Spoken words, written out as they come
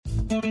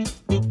I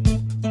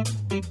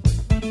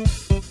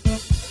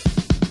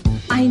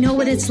know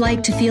what it's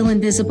like to feel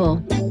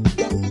invisible,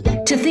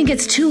 to think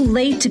it's too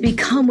late to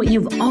become what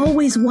you've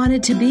always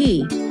wanted to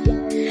be.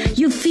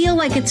 You feel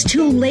like it's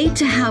too late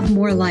to have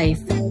more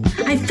life.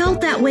 I felt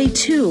that way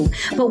too,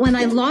 but when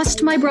I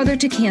lost my brother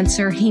to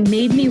cancer, he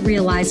made me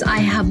realize I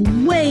have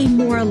way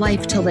more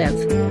life to live.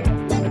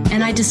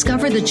 And I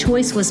discovered the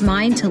choice was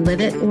mine to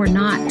live it or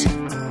not.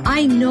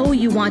 I know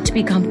you want to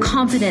become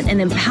confident and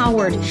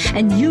empowered,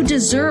 and you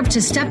deserve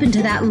to step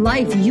into that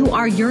life you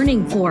are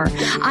yearning for.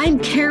 I'm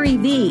Carrie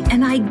V,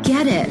 and I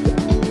get it.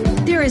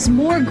 There is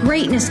more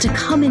greatness to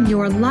come in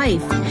your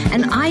life,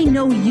 and I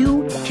know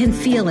you can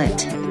feel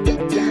it.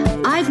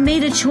 I've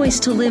made a choice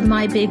to live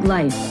my big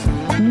life.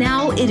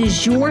 Now it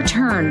is your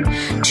turn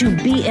to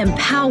be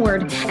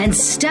empowered and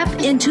step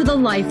into the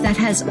life that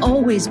has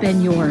always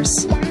been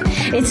yours.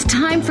 It's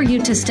time for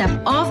you to step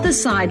off the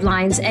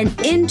sidelines and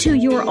into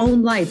your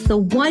own life, the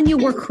one you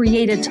were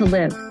created to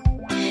live.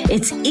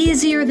 It's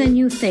easier than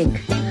you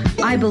think.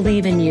 I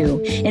believe in you.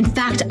 In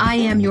fact, I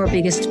am your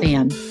biggest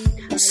fan.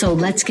 So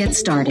let's get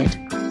started.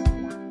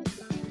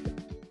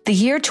 The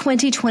year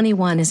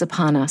 2021 is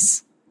upon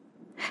us.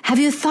 Have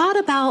you thought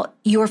about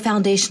your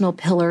foundational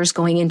pillars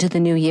going into the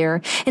new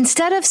year?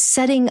 Instead of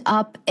setting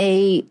up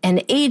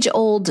an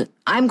age-old,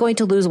 I'm going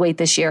to lose weight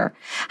this year,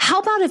 how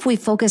about if we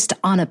focused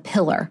on a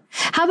pillar?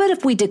 How about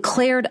if we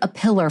declared a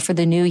pillar for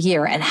the new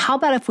year? And how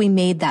about if we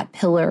made that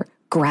pillar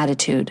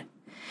gratitude?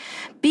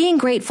 Being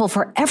grateful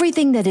for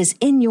everything that is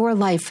in your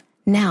life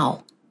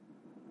now.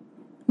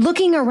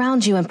 Looking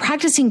around you and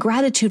practicing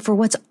gratitude for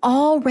what's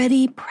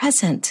already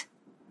present.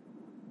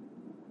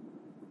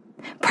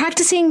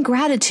 Practicing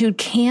gratitude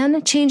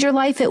can change your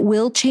life. It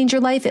will change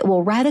your life. It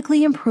will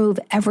radically improve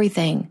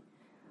everything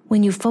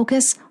when you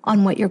focus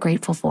on what you're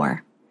grateful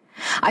for.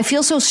 I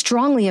feel so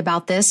strongly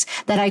about this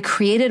that I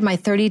created my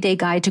 30-day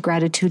guide to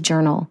gratitude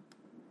journal.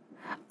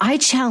 I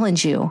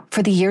challenge you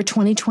for the year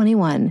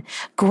 2021,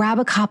 grab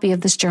a copy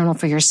of this journal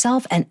for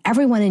yourself and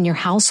everyone in your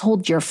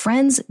household, your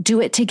friends,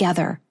 do it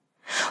together.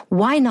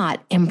 Why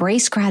not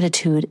embrace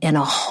gratitude in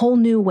a whole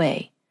new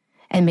way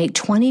and make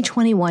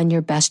 2021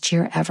 your best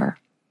year ever?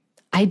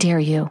 I dare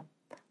you.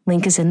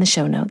 Link is in the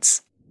show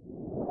notes.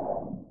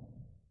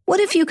 What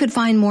if you could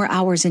find more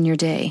hours in your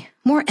day,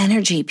 more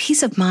energy,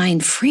 peace of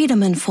mind,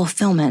 freedom, and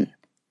fulfillment?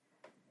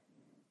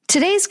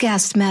 Today's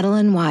guest,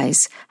 Madeline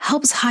Wise,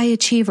 helps high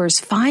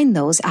achievers find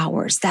those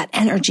hours, that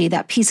energy,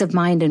 that peace of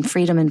mind, and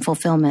freedom and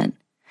fulfillment.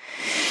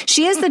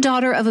 She is the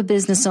daughter of a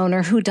business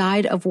owner who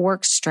died of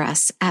work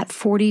stress at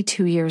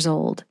 42 years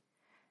old.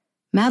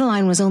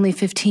 Madeline was only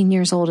 15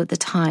 years old at the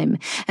time,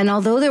 and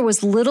although there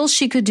was little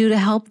she could do to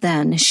help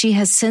then, she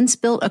has since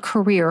built a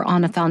career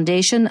on a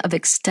foundation of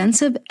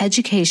extensive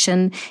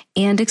education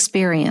and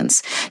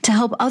experience to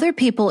help other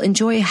people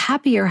enjoy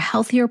happier,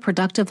 healthier,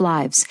 productive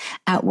lives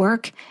at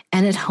work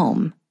and at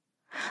home.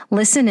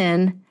 Listen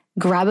in,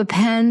 grab a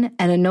pen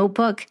and a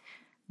notebook.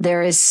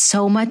 There is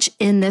so much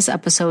in this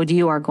episode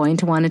you are going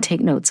to want to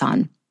take notes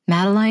on.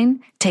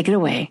 Madeline, take it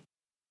away.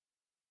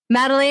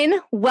 Madeline,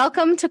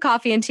 welcome to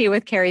Coffee and Tea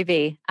with Carrie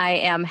V. I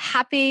am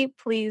happy,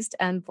 pleased,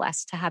 and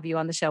blessed to have you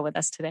on the show with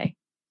us today.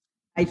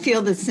 I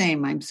feel the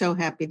same. I'm so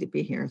happy to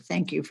be here.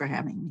 Thank you for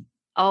having me.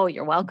 Oh,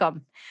 you're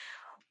welcome.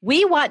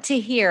 We want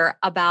to hear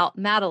about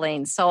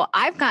Madeline. So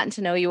I've gotten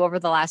to know you over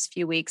the last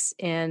few weeks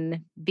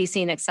in Be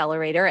Seen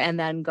Accelerator and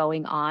then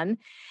going on.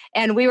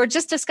 And we were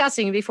just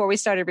discussing before we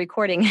started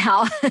recording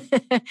how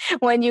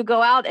when you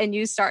go out and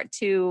you start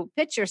to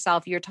pitch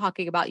yourself, you're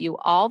talking about you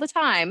all the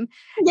time.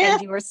 Yeah.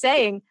 And you were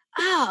saying,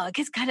 oh, it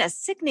gets kind of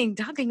sickening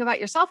talking about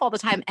yourself all the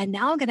time. And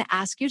now I'm going to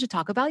ask you to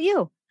talk about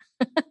you.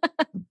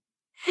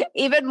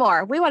 Even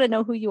more. We want to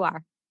know who you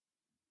are.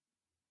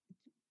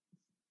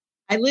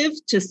 I live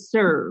to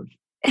serve.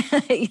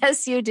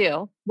 Yes, you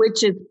do.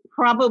 Which is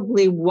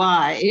probably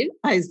why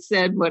I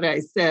said what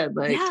I said.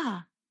 Like,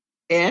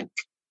 ick.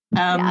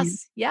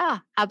 Yes. Yeah,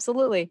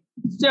 absolutely.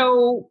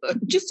 So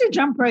just to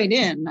jump right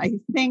in, I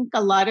think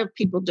a lot of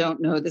people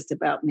don't know this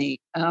about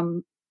me.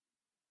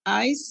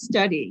 I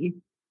study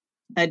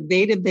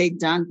Advaita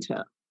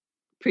Vedanta,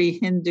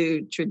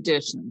 pre-Hindu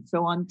tradition.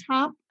 So on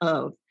top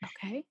of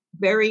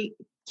very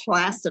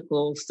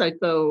classical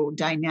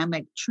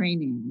psychodynamic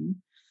training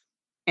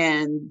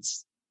and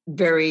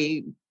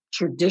very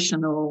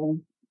traditional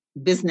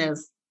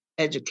business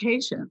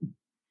education,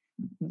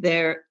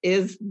 there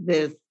is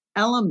this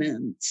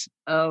element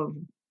of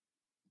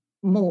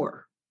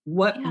more.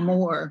 What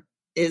more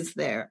is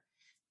there?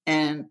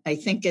 And I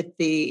think at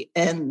the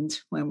end,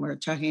 when we're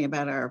talking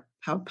about our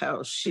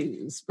pow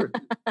shoes, we're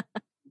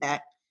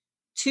back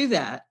to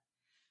that.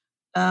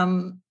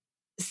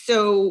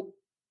 So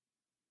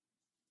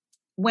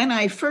when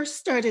I first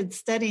started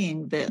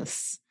studying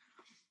this,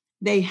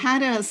 they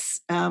had us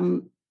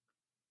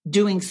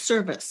doing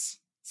service.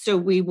 So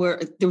there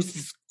was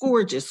this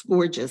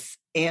gorgeous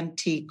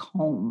antique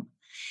home.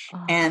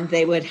 And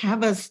they would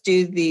have us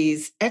do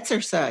these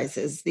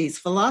exercises, these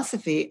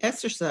philosophy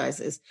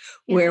exercises,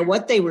 where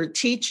what they were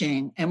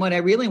teaching and what I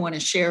really want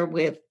to share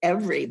with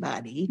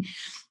everybody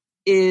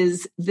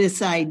is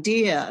this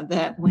idea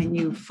that when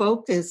you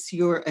focus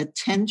your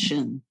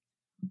attention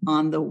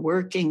on the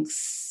working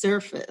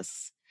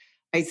surface,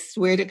 I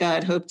swear to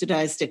God, hope to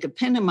die, stick a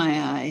pin in my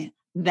eye.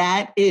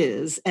 That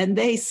is, and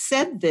they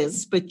said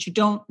this, but you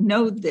don't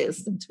know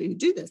this until you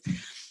do this.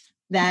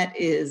 That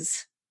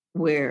is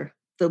where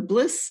the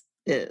bliss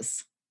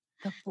is.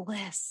 The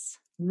bliss.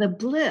 The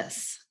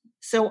bliss.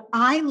 So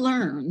I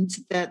learned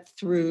that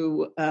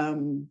through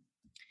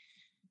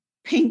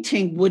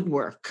painting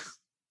woodwork,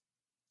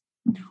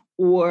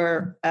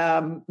 or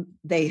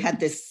they had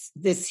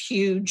this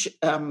huge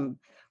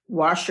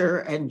washer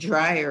and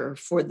dryer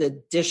for the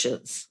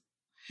dishes.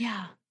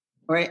 Yeah.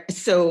 Right.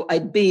 So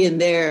I'd be in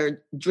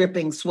there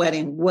dripping,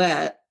 sweating,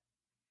 wet.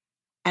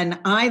 And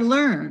I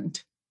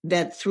learned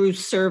that through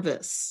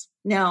service.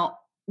 Now,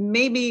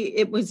 maybe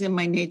it was in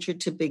my nature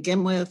to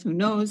begin with, who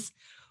knows?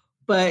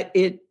 But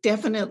it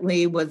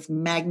definitely was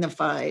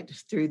magnified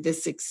through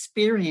this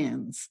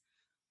experience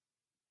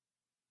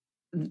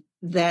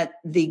that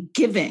the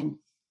giving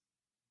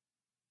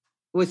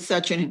was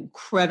such an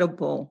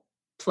incredible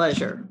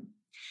pleasure.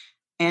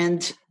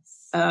 And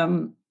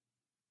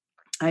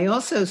I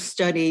also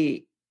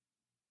study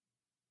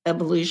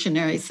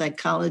evolutionary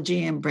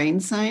psychology and brain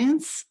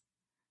science.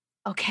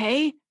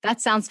 Okay, that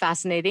sounds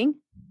fascinating.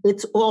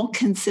 It's all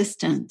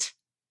consistent.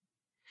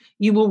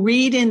 You will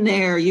read in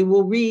there, you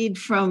will read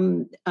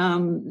from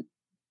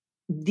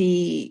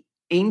the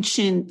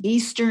ancient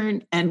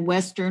Eastern and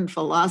Western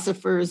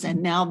philosophers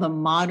and now the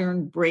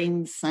modern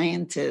brain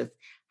scientists,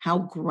 how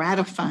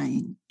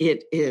gratifying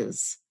it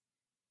is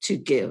to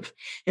give.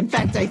 In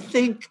fact, I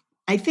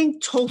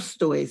think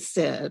Tolstoy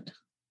said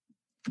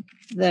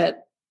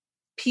that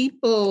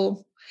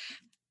people,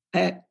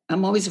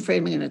 I'm always afraid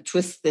I'm going to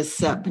twist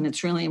this up, and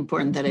it's really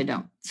important that I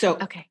don't. So,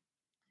 okay.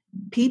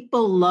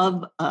 People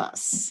love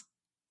us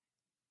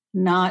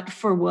not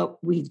for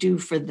what we do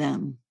for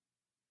them,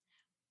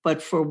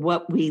 but for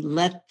what we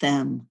let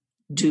them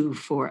do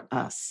for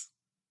us.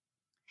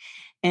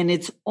 And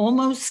it's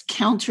almost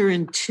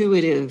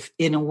counterintuitive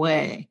in a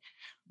way.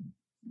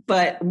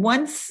 But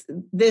once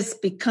this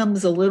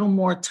becomes a little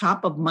more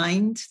top of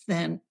mind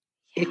than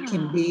it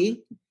can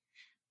be,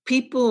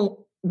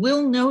 people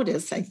will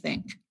notice, I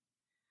think,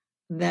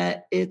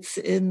 that it's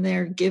in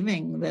their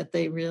giving that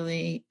they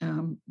really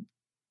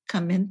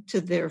come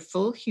into their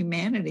full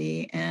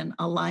humanity and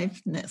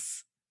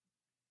aliveness.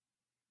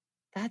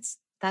 That's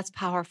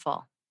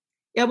powerful.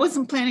 Yeah, I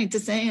wasn't planning to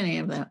say any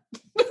of that.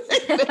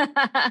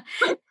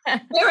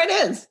 There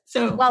it is.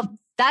 So, well,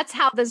 that's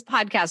how this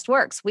podcast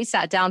works. We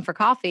sat down for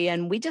coffee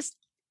and you just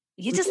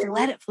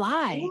let it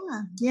fly.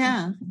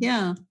 Yeah.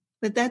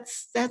 But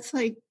that's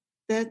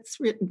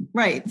written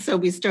right. So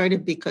we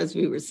started because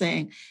we were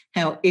saying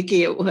how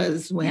icky it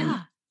was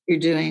when you're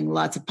doing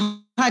lots of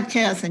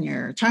podcasts and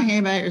you're talking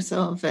about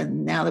yourself.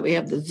 And now that we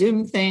have the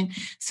Zoom thing,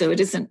 so it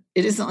isn't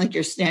like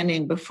you're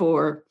standing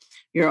before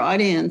your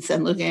audience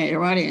and looking at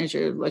your audience,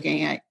 you're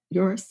looking at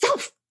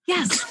yourself.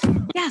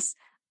 Yes.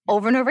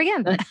 Over and over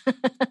again.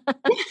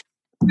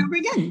 Over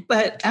again.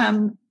 But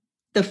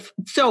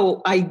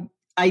so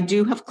I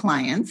do have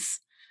clients,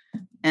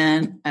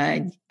 and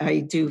I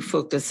do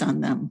focus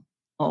on them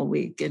all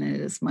week, and it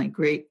is my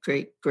great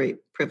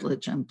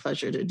privilege and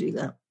pleasure to do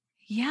that.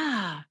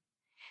 Yeah.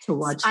 To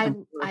watch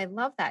them. I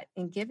love that.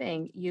 In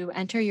giving, you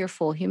enter your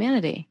full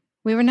humanity.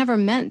 We were never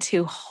meant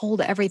to hold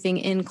everything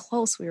in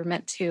close. We were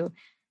meant to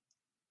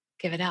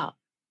give it out.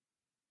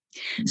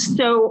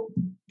 So,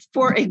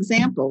 for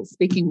example,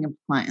 speaking of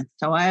clients,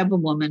 so I have a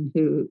woman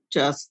who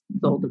just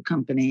sold a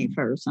company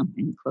for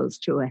something close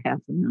to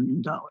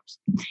 $500,000.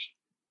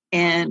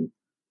 And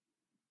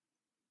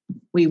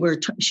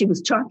she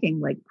was talking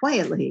like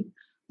quietly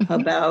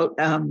about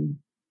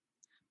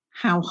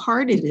how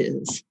hard it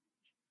is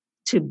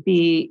to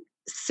be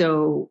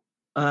so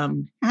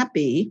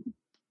happy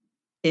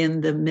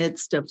in the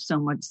midst of so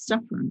much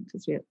suffering,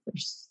 because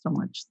there's so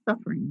much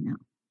suffering now.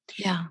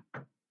 Yeah.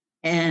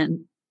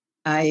 And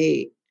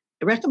I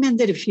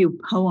recommended a few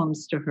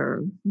poems to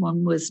her.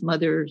 One was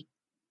Mother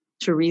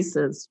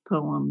Teresa's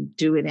poem,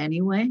 Do It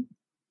Anyway.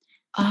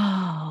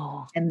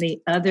 Oh. And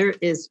the other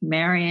is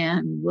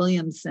Marianne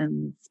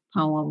Williamson's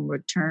poem,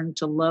 Return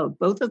to Love.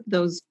 Both of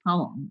those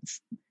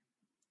poems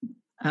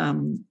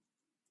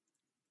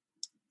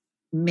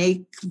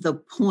make the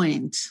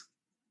point.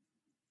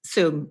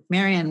 So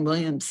Marianne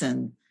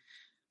Williamson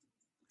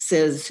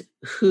says,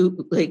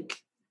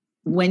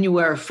 when you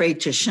are afraid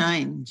to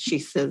shine, she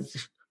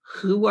says,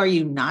 who are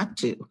you not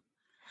to?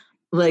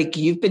 Like,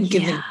 you've been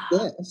given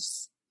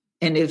gifts,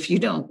 and if you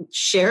don't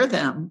share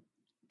them,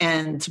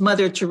 and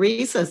Mother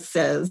Teresa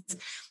says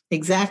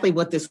exactly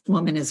what this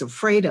woman is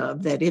afraid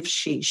of, that if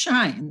she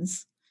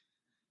shines,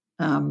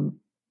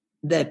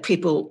 that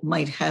people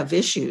might have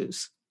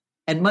issues.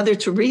 And Mother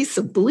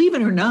Teresa, believe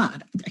it or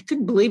not, I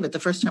couldn't believe it the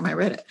first time I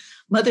read it.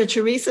 Mother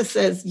Teresa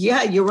says,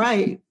 yeah, you're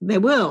right. They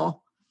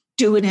will.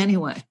 Do it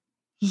anyway.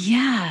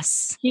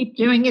 Yes. Keep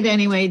doing it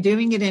anyway.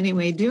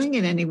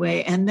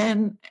 And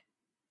then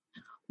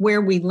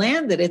where we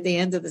landed at the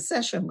end of the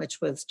session, which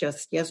was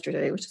just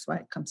yesterday, which is why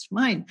it comes to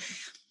mind,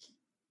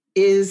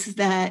 is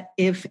that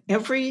if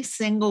every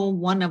single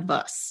one of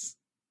us,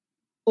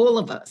 all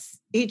of us,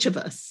 each of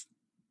us,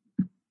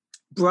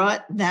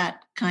 brought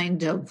that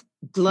kind of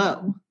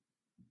glow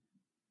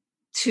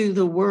to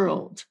the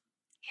world,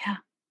 Yeah.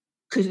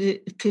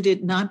 Could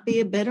it not be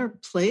a better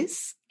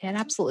place? It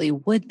absolutely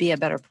would be a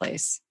better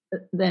place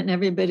than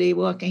everybody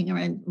walking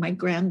around. My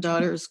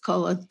granddaughters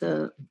call it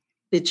the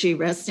bitchy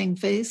resting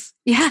face.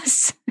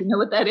 Yes. You know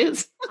what that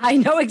is? I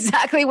know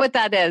exactly what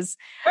that is.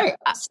 Right.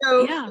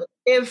 So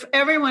if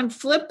everyone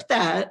flipped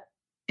that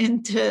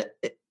into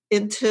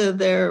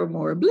their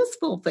more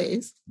blissful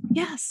face,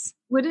 yes,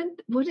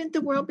 wouldn't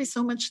the world be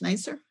so much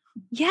nicer?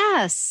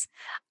 Yes.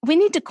 We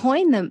need to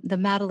coin the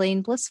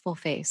Madeleine Blissful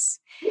face.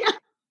 Yeah.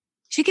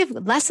 She gave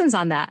lessons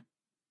on that.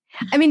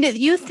 I mean, if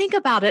you think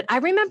about it, I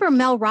remember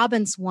Mel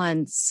Robbins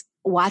once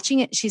watching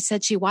it. She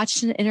said she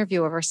watched an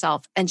interview of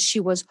herself and she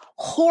was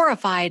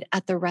horrified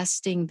at the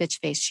resting bitch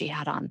face she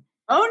had on.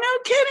 Oh,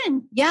 no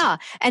kidding. Yeah.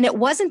 And it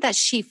wasn't that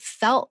she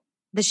felt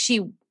that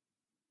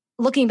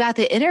looking back at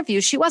the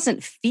interview, she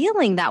wasn't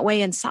feeling that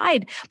way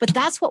inside, but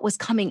that's what was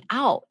coming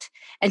out.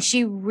 And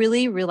she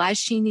really realized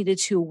she needed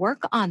to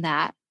work on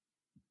that.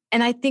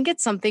 And I think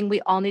it's something we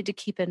all need to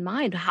keep in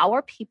mind. How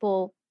are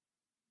people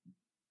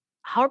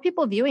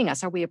viewing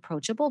us? Are we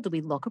approachable? Do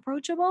we look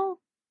approachable?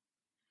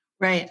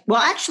 Right.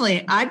 Well,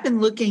 actually, I've been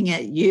looking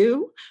at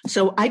you,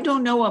 so I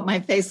don't know what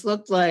my face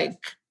looked like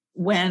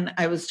when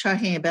I was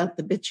talking about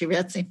the bitchy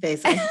Retsy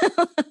face.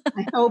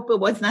 I hope it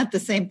was not the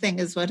same thing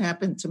as what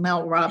happened to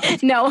Mel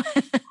Robbins. No.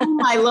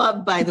 Whom I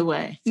love, by the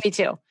way. Me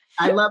too.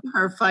 I love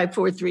her 5,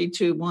 4, 3,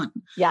 2, 1.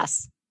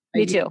 Yes.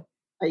 Me too.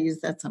 I use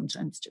that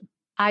sometimes too.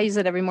 I use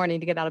it every morning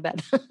to get out of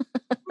bed.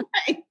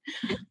 Right.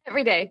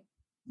 Every day.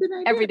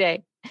 Every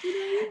day.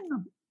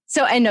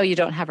 So I know you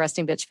don't have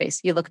resting bitch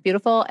face. You look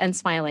beautiful and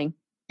smiling.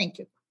 Thank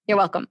you. You're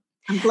welcome.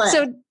 I'm glad.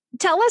 So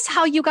tell us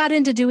how you got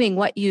into doing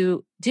what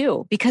you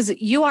do, because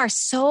you are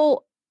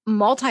so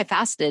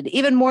multifaceted,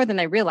 even more than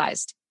I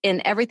realized,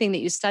 in everything that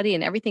you study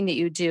and everything that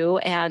you do.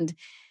 And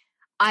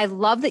I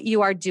love that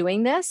you are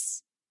doing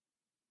this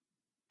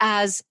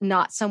as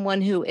not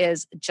someone who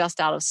is just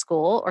out of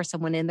school or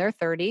someone in their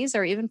 30s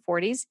or even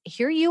 40s.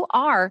 Here you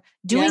are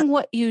doing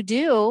what you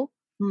do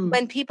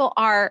when people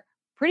are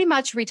pretty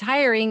much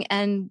retiring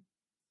and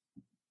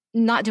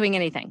not doing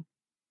anything.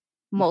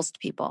 Most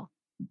people.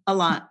 A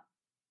lot.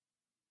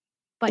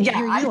 But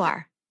here you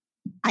are.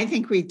 I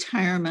think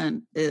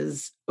retirement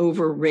is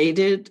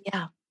overrated.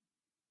 Yeah.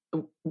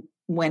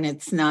 When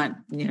it's not,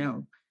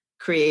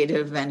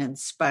 creative and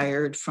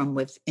inspired from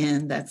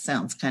within. That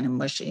sounds kind of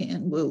mushy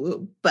and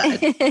woo-woo, but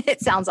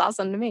it sounds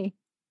awesome to me.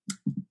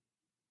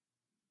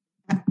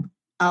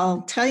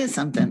 I'll tell you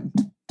something.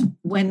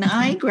 When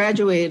I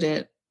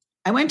graduated,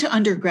 I went to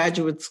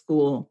undergraduate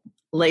school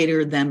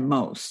later than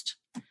most.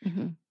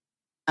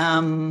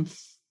 Mm-hmm.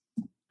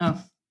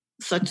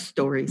 Such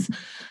stories.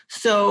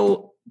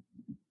 So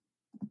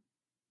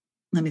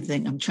let me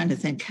think. I'm trying to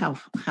think how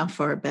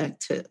far back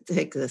to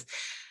take this.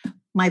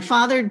 My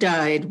father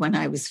died when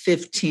I was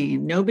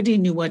 15. Nobody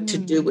knew what to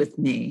do with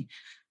me.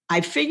 I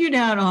figured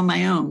out on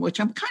my own, which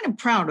I'm kind of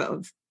proud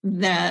of,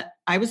 that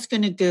I was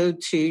going to go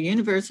to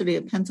University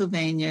of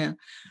Pennsylvania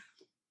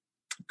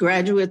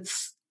Graduate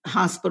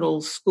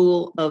Hospital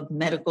School of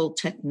Medical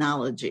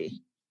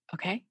Technology.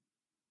 Okay.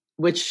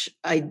 Which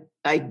I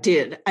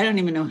did. I don't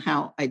even know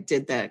how I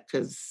did that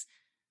because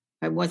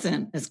I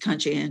wasn't as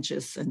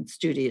conscientious and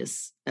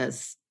studious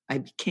as I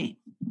became.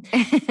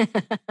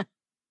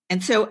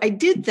 And so I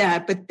did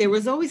that, but there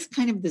was always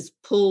kind of this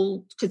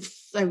pull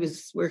because I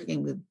was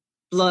working with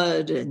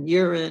blood and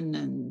urine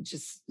and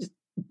just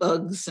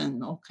bugs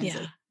and all kinds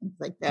of things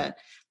like that.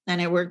 And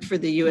I worked for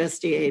the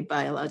USDA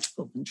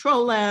Biological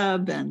Control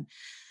Lab and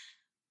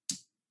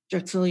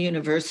Drexel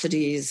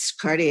University's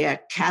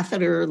cardiac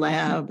catheter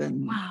lab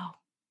and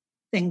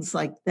things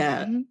like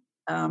that.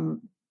 Mm-hmm.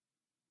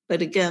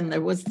 But again,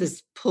 there was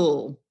this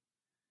pull.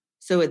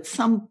 So at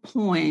some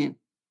point,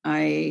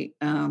 I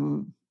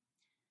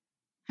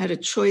had a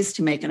choice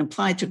to make and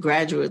apply to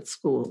graduate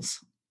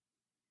schools.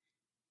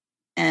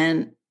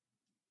 And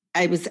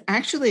I was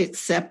actually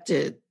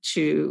accepted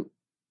to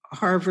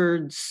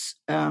Harvard's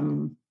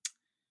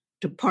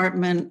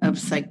Department of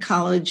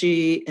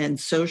Psychology and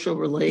Social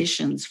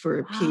Relations for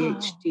a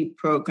PhD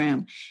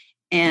program.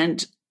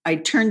 And I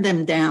turned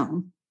them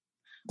down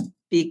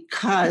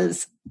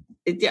because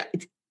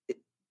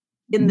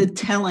in the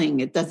telling,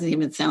 it doesn't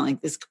even sound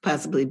like this could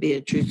possibly be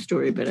a true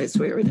story, but I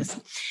swear it is.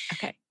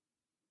 Okay.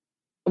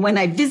 When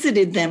I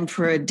visited them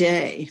for a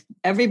day,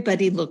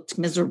 everybody looked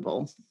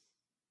miserable.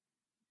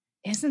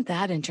 Isn't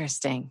that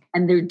interesting?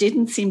 And there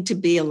didn't seem to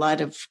be a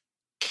lot of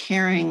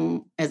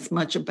caring as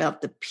much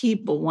about the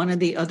people. One of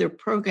the other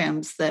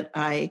programs that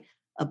I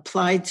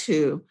applied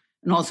to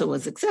and also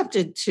was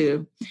accepted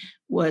to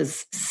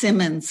was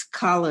Simmons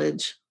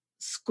College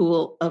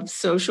School of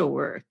Social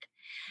Work.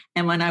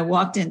 And when I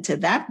walked into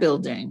that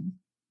building,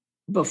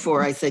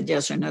 before I said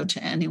yes or no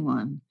to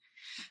anyone,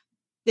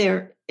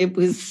 it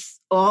was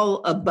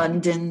all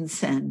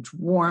abundance and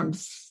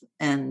warmth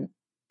and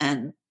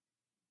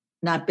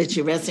not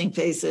bitchy resting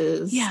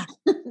faces. Yeah.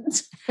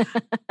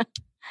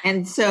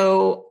 And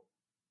so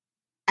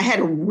I had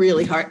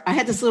I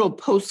had this little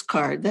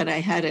postcard that I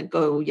had to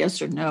go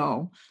yes or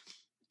no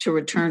to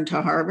return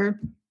to Harvard.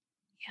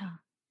 Yeah.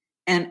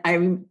 And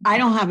I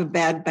don't have a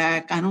bad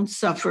back. I don't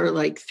suffer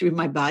like through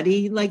my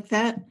body like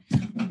that.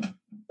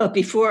 But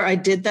before I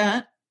did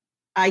that,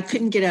 I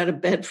couldn't get out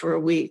of bed for a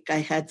week. I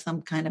had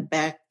some kind of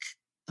back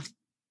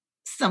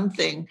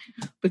something.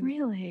 But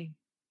really?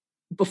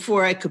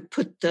 Before I could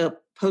put the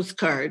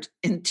postcard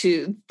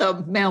into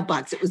the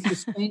mailbox. It was the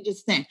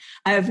strangest thing.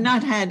 I have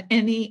not had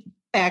any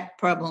back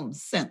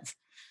problems since.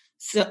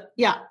 So,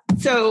 yeah.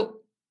 So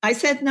I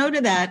said no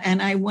to that.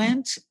 And I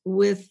went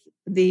with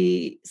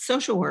the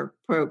social work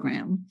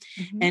program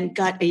and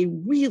got a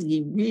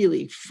really,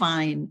 really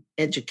fine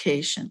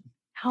education.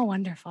 How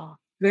wonderful.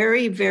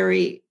 Very,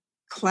 very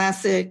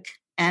classic,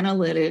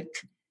 analytic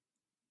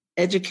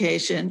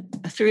education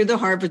through the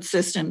Harvard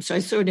system. So I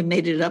sort of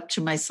made it up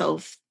to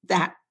myself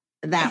that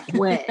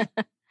way.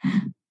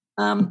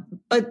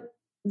 But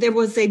there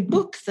was a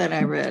book that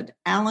I read.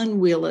 Alan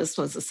Wheelis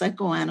was a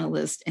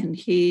psychoanalyst, and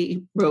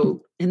he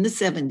wrote in the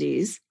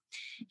 70s,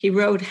 he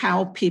wrote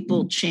How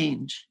People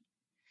Change.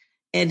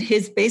 And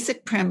his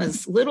basic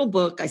premise, little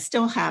book, I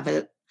still have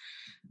it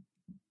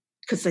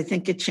because I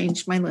think it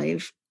changed my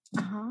life.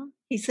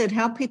 He said,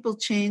 how people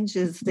change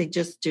is they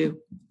just do.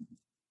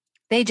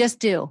 They just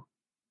do.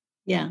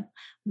 Yeah.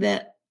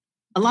 That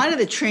a lot of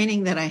the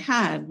training that I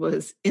had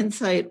was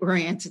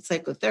insight-oriented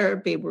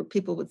psychotherapy, where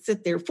people would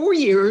sit there for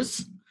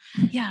years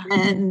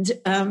and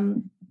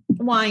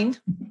whine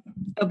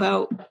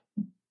about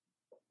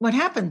what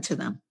happened to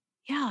them.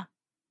 Yeah.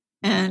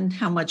 And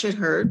how much it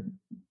hurt.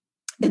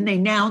 And they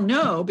now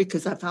know,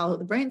 because I follow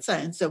the brain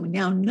science, so we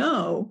now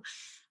know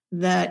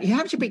that you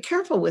have to be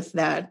careful with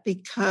that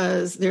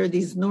because there are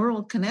these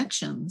neural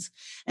connections.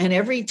 And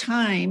every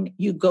time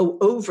you go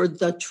over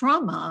the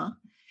trauma,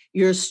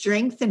 you're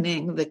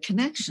strengthening the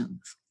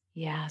connections.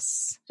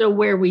 Yes. So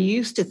where we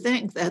used to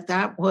think that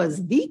that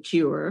was the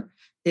cure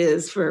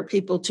is for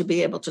people to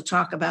be able to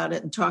talk about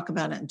it and talk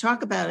about it and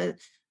talk about it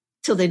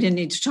till they didn't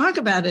need to talk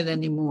about it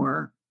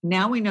anymore.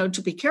 Now we know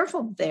to be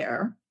careful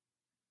there.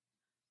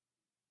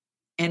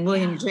 And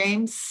William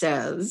James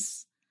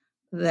says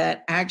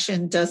that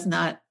action does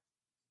not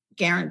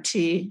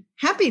guarantee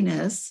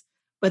happiness,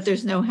 but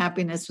there's no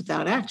happiness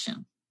without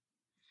action.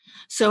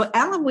 So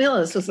Alan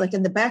Wheelis was like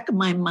in the back of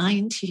my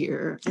mind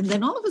here. And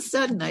then all of a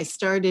sudden I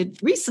started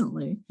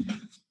recently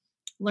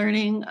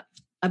learning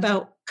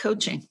about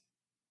coaching,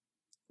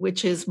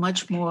 which is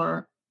much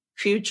more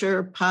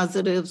future,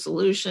 positive,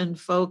 solution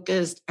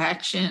focused,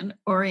 action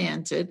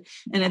oriented.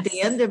 And at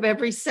the end of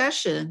every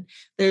session,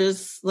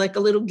 there's like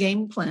a little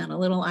game plan, a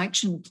little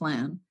action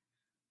plan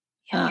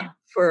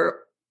for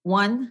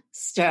one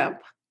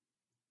step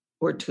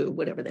or two,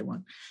 whatever they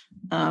want,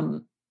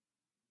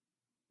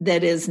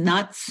 that is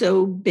not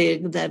so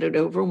big that it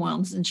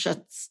overwhelms and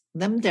shuts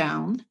them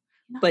down,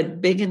 but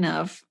big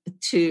enough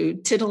to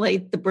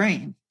titillate the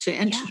brain, to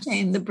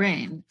entertain the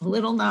brain, a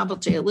little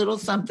novelty, a little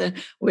something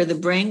where the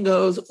brain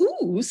goes,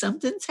 ooh,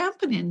 something's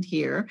happening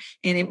here.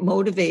 And it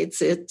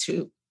motivates it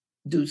to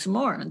do some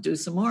more and do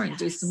some more and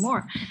do some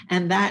more.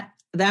 And that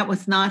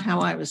was not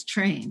how I was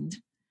trained.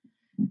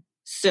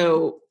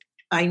 So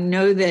I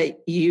know that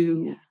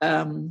you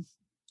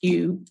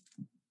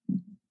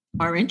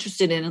are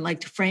interested in and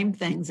like to frame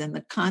things and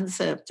the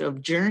concept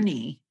of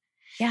journey.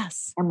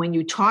 Yes. And when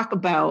you talk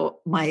about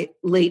my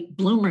late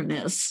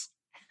bloomerness,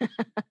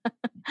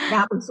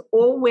 that was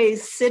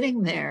always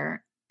sitting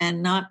there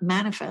and not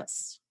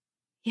manifest.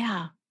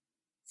 Yeah.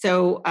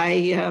 So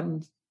I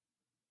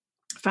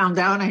found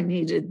out I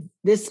needed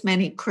this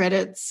many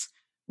credits,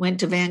 went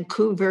to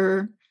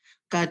Vancouver,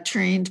 got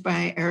trained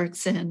by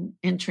Erickson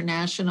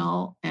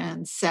International,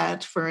 and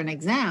sat for an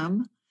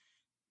exam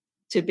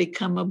to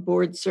become a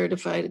board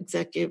certified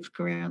executive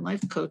career and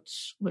life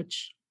coach,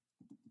 which.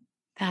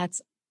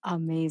 That's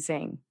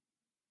amazing.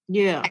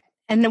 Yeah.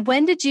 And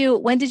when did you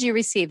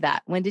receive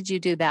that? When did you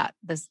do that?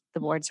 The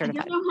board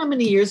certified? I don't know how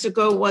many years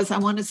ago it was. I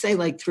want to say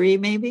like 3,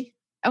 maybe.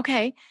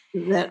 Okay.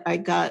 That I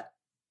got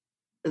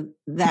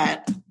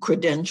that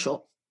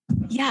credential.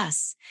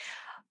 Yes.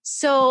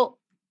 So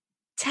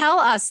tell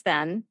us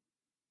then,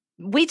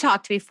 we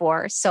talked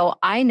before, so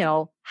I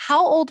know,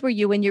 how old were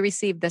you when you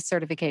received this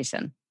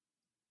certification?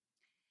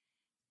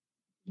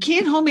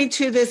 Can't hold me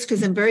to this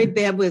because I'm very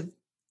bad with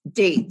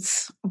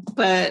dates,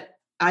 but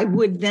I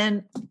would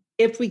then,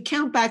 if we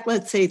count back,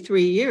 let's say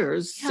 3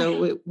 years,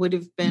 so it would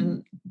have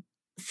been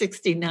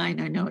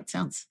 69. I know it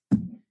sounds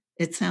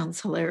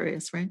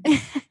hilarious, right?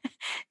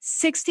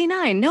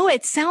 69. No,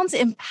 it sounds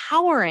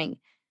empowering,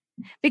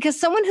 because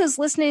someone who's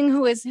listening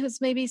who's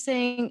maybe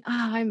saying,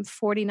 I'm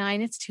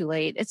 49, it's too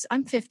late.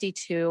 I'm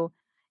 52.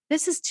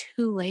 This is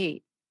too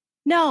late.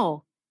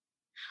 No.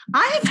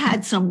 I've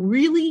had some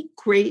really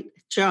great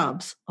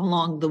jobs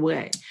along the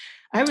way.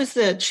 I was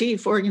the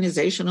chief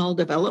organizational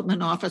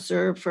development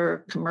officer for a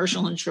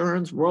commercial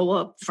insurance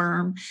roll-up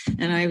firm,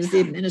 and I was the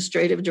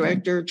administrative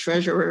director,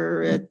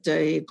 treasurer at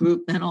a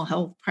group mental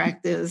health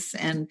practice.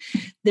 And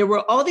there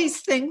were all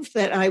these things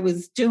that I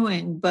was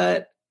doing,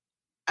 but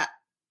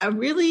I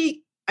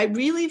really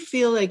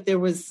feel like there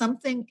was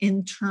something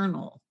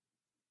internal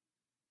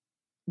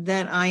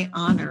that I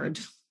honored.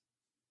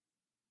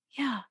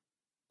 Yeah.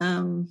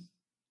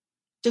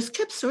 Just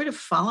kept sort of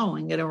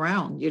following it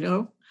around,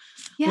 Yes.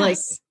 Like,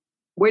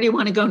 where do you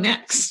want to go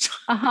next?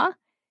 Uh-huh.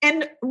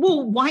 And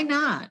well, why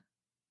not?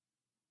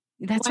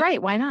 That's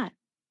right. Why not?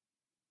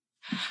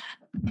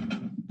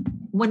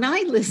 When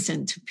I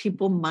listen to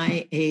people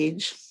my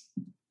age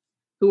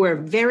who are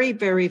very,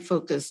 very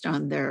focused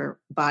on their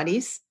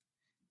bodies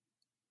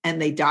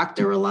and they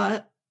doctor a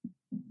lot.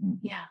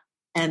 Yeah.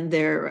 And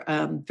they're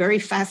very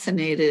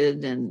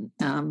fascinated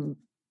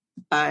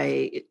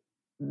by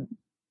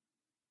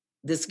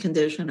this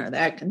condition or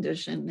that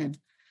condition.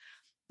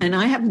 And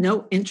I have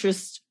no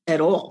interest at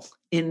all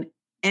in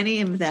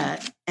any of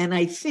that. And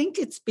I think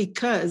it's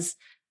because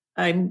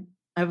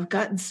I've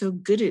gotten so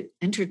good at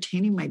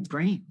entertaining my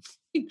brain.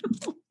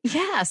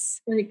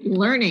 Yes. Like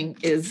learning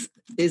is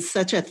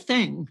such a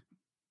thing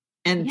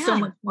and so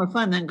much more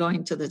fun than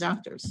going to the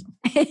doctors.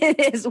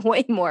 It is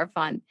way more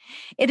fun.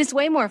 It is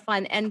way more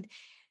fun. And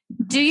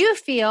do you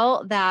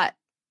feel that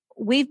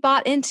we've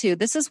bought into,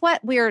 this is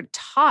what we're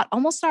taught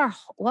almost our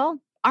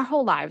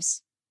whole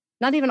lives,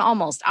 not even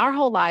almost our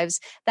whole lives,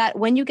 that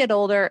when you get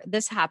older,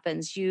 this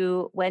happens.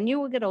 When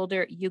you get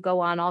older, you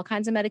go on all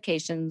kinds of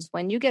medications.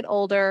 When you get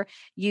older,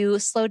 you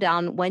slow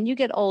down. When you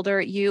get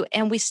older,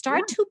 and we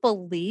start to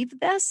believe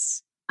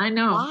this. I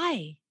know.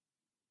 Why?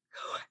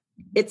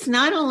 It's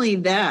not only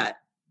that,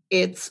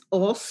 it's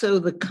also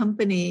the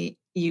company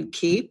you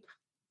keep.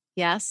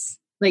 Yes.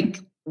 Like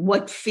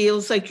what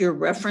feels like your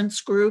reference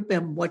group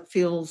and what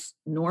feels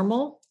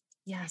normal.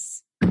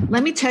 Yes.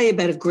 Let me tell you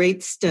about a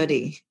great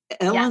study.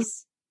 Ellen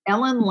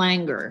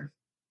Langer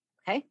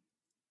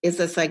is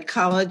a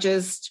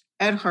psychologist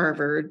at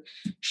Harvard.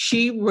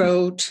 She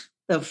wrote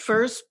the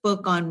first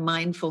book on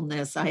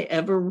mindfulness I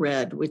ever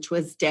read, which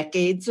was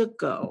decades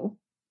ago.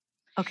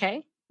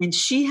 Okay. And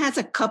she has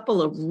a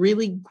couple of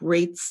really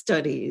great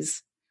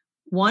studies,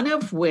 one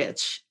of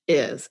which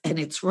is, and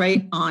it's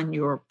right on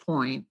your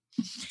point,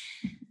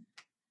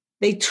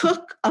 they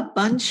took a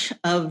bunch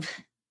of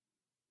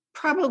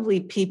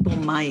probably people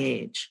my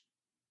age,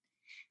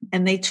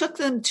 and they took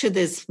them to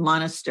this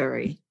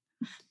monastery,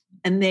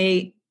 and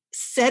they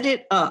set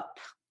it up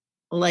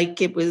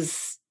like it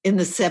was in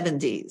the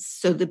 70s.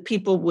 So the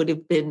people would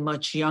have been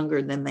much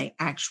younger than they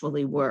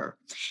actually were.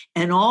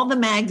 And all the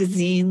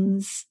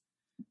magazines,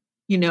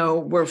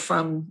 were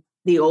from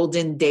the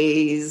olden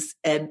days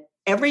and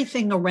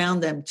everything around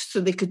them, so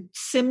they could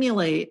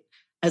simulate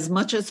as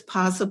much as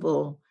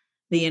possible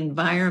the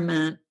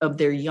environment of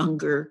their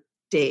younger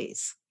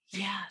days.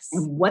 Yes.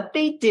 And what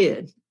they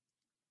did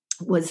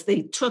was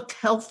they took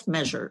health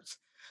measures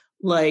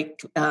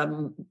like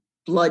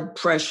blood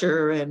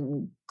pressure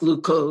and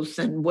glucose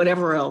and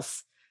whatever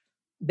else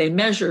they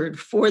measured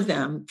for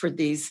them for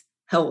these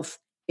health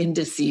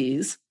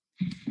indices.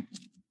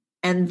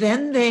 And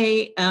then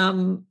they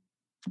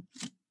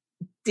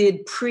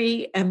did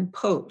pre and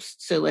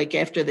post. So like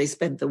after they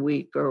spent the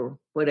week or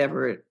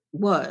whatever it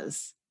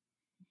was,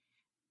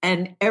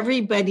 and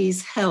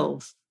everybody's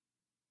health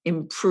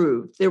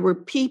improved. There were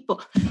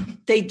people,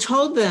 they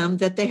told them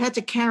that they had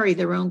to carry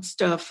their own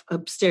stuff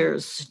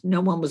upstairs.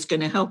 No one was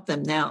going to help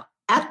them. Now,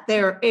 at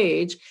their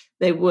age,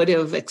 they would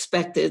have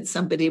expected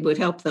somebody would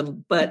help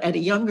them, but at a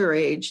younger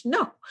age,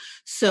 no.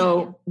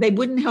 So they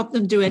wouldn't help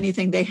them do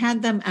anything. They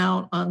had them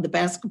out on the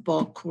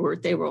basketball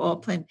court. They were all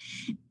playing.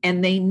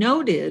 And they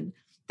noted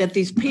that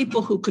these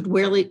people who could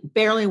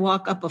barely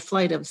walk up a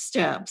flight of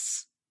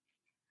steps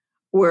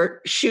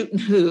were shooting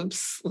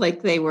hoops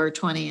like they were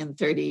 20 and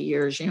 30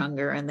 years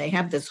younger. And they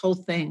have this whole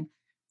thing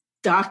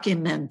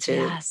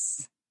documented.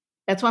 Yes.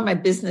 That's why my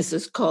business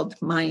is called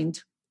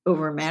Mind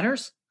Over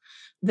Matters.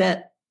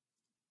 That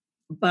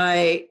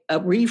by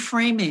a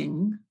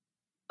reframing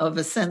of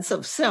a sense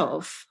of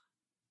self,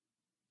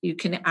 you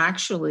can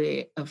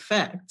actually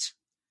affect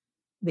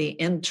the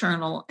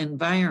internal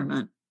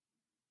environment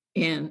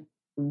in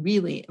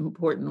really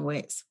important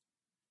ways.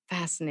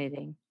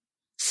 Fascinating.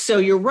 So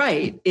you're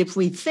right. If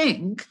we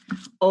think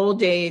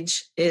old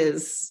age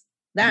is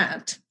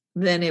that,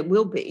 then it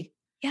will be.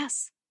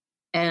 Yes.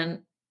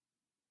 And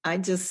I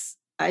don't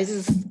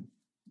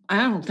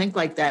think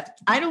like that.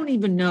 I don't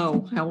even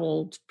know how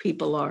old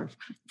people are.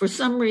 For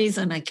some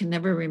reason, I can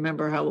never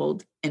remember how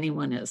old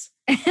anyone is.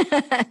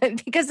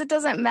 Because it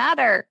doesn't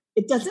matter.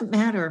 It doesn't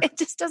matter. It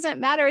just doesn't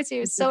matter.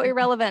 It's so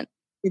irrelevant.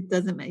 It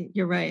doesn't matter.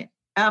 You're right.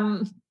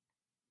 I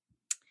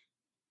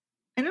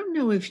don't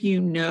know if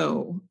you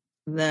know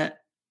that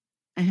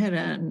I had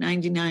a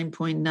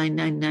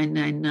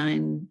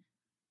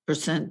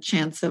 99.99999%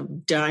 chance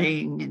of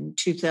dying in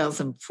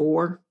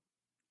 2004.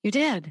 You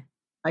did?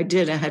 I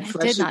did. I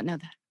did not know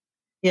that.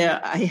 Yeah,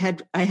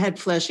 I had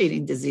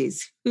flesh-eating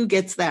disease. Who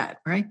gets that,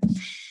 right?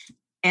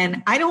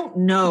 And I don't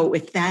know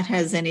if that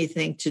has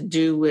anything to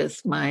do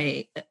with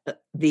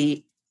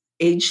the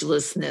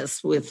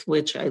agelessness with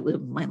which I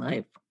live my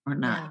life or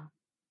not. Yeah.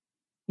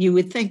 You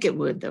would think it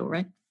would, though,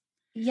 right?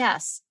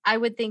 Yes, I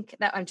would think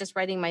that. I'm just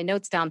writing my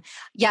notes down.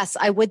 Yes,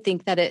 I would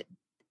think that it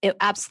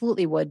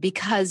absolutely would,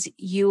 because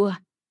you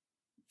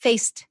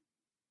faced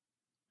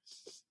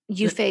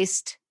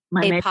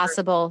a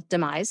possible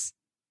demise.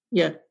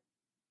 Yeah.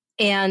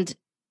 And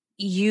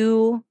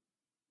you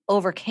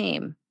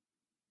overcame.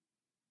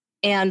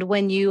 And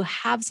when you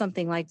have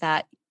something like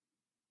that,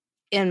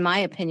 in my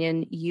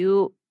opinion,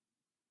 you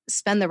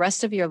spend the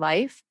rest of your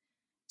life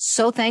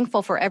so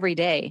thankful for every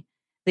day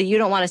that you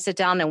don't want to sit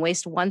down and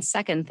waste 1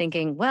 second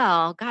thinking,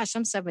 well, gosh,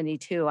 I'm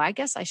 72. I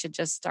guess I should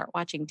just start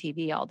watching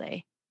TV all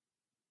day.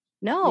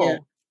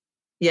 No.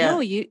 Yeah. No,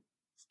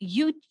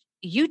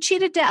 you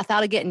cheated death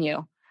out of getting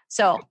you.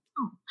 So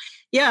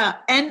yeah.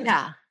 And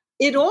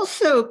it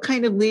also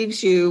kind of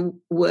leaves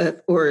you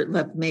with, or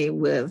left me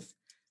with,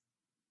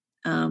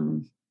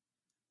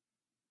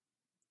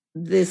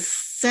 this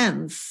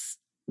sense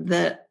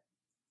that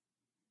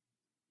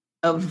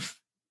of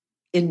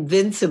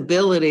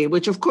invincibility,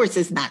 which of course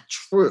is not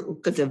true,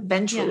 because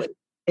eventually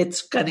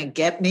it's going to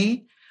get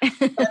me.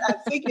 But I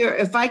figure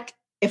if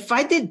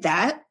I did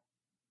that,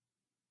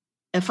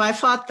 if I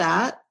fought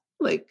that,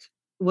 like,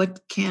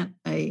 what can't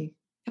you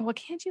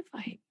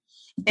fight?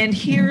 And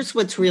here's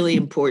what's really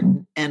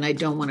important, and I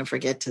don't want to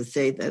forget to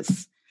say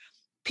this.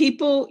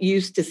 People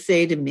used to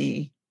say to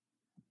me,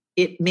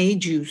 it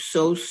made you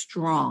so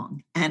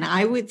strong. And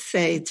I would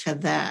say to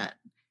that,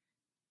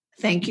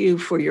 thank you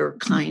for your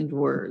kind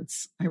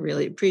words. I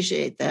really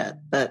appreciate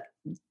that, but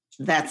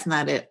that's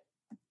not it.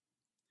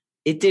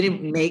 It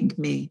didn't make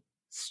me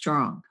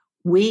strong.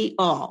 We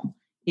all,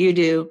 you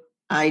do,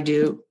 I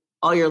do,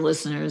 all your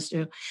listeners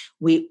do,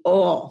 we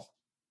all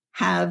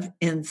have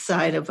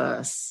inside of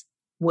us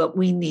what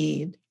we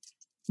need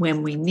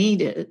when we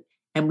need it,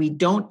 and we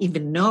don't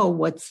even know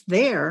what's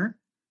there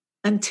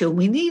until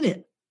we need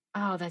it.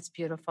 Oh, that's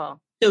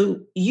beautiful. So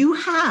you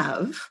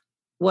have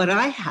what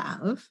I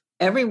have.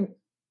 Everyone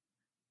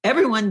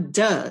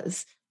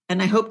does.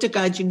 And I hope to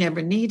God you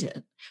never need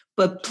it.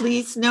 But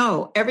please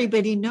know,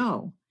 everybody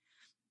know,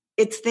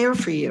 it's there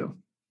for you.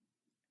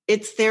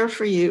 It's there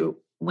for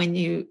you when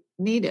you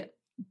need it.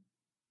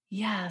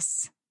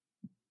 Yes.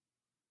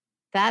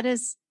 That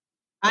is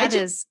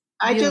beautiful.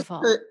 I just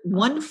put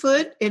one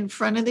foot in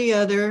front of the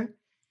other.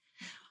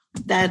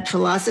 That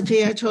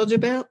philosophy I told you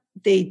about,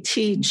 they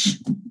teach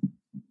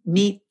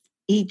meet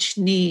each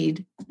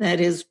need that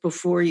is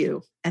before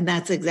you. And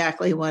that's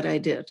exactly what I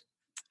did.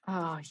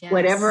 Oh, yes.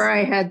 Whatever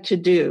I had to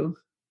do,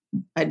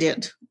 I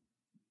did.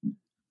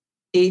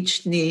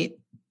 Each need.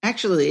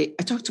 Actually,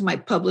 I talked to my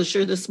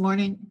publisher this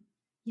morning.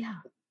 Yeah.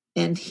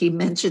 And he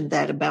mentioned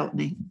that about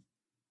me.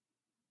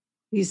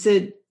 He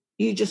said,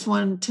 you just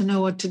wanted to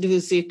know what to do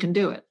so you can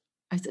do it.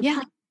 I said,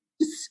 yeah.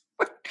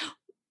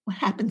 What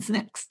happens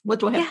next? What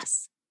do I have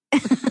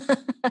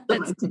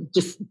to do?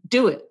 Just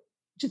do it.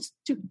 Just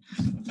do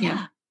it.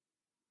 Yeah.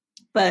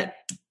 But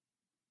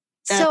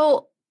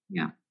so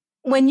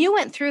when you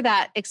went through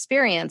that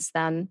experience,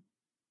 then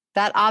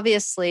that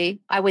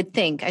obviously, I would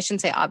think, I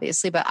shouldn't say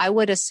obviously, but I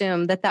would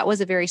assume that that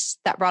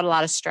brought a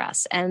lot of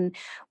stress. And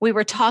we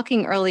were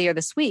talking earlier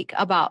this week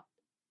about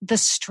the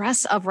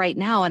stress of right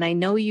now. And I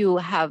know you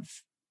have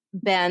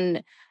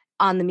been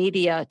on the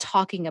media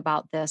talking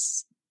about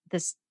this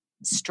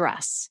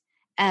stress.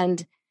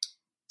 And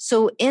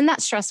so in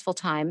that stressful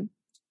time,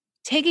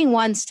 taking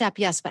one step,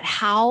 yes, but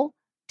how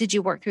did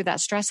you work through that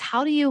stress?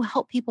 How do you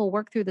help people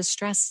work through the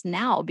stress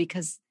now?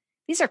 Because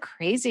these are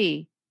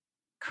crazy,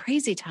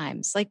 crazy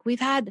times. Like, we've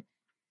had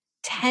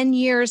 10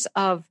 years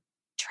of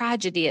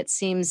tragedy, it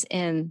seems,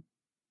 in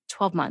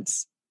 12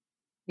 months.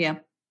 Yeah.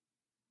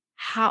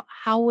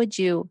 How would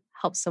you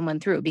help someone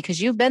through?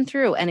 Because you've been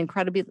through an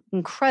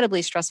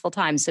incredibly stressful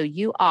time. So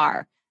you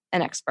are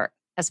an expert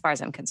as far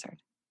as I'm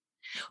concerned.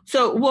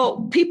 So,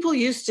 well, people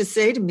used to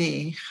say to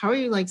me, how are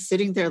you like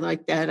sitting there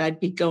like that? I'd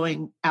be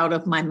going out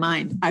of my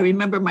mind. I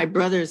remember my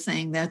brother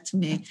saying that to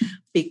me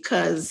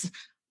because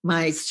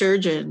my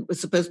surgeon was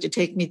supposed to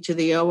take me to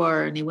the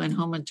OR and he went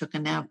home and took a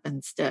nap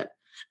instead.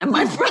 And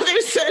my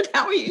brother said,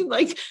 how are you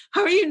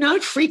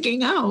not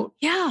freaking out?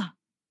 Yeah.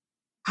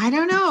 I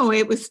don't know.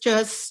 It was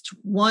just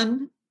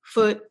one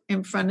foot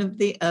in front of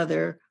the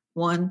other,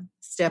 one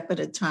step at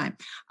a time.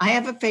 I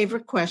have a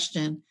favorite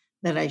question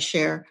that I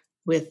share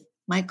with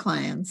my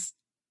clients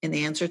in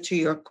the answer to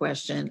your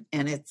question,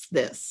 and it's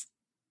this.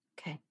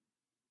 Okay.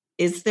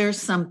 Is there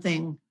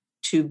something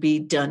to be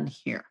done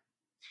here?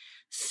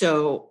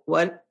 So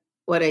what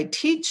I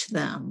teach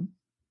them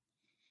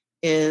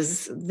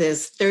is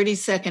this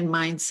 30-second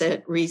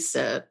mindset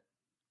reset,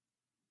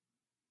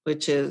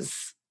 which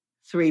is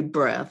 3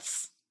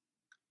 breaths.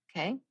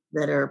 Okay.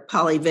 That are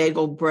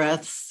polyvagal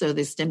breaths, so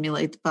they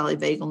stimulate the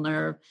polyvagal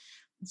nerve.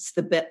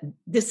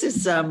 This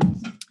is,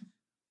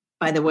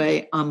 by the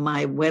way, on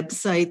my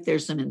website,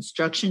 there's an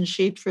instruction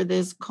sheet for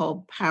this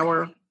called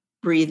Power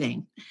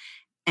Breathing.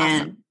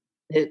 And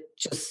It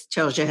just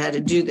tells you how to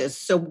do this.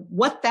 So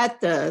what that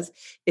does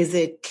is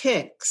it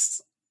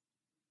kicks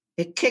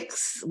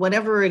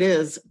whatever it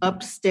is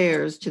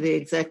upstairs to the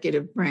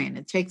executive brain.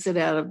 It takes it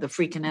out of the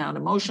freaking out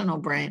emotional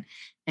brain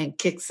and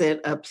kicks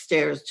it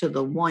upstairs to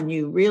the one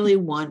you really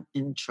want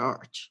in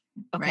charge.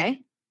 Okay. Right?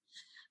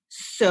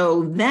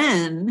 So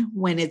then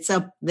when it's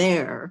up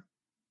there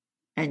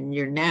and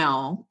you're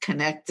now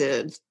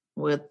connected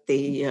with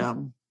the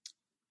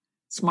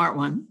smart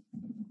one,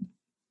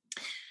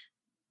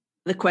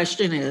 the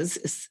question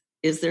is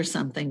there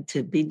something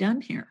to be done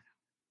here?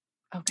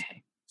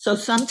 Okay. So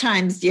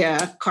sometimes,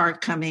 car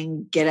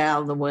coming, get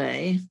out of the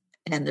way,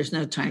 and there's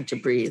no time to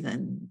breathe.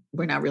 And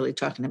we're not really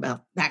talking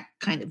about that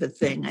kind of a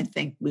thing. I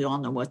think we all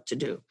know what to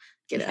do.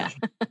 Get out.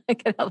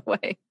 Get out of the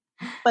way.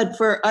 But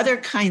for other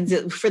kinds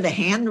of, for the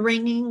hand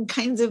wringing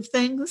kinds of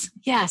things.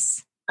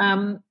 Yes.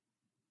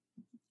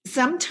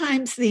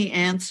 Sometimes the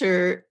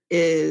answer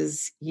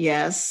is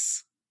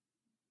yes,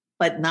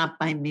 but not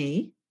by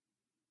me.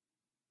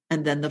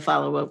 And then the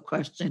follow-up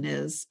question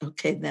is,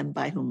 okay, then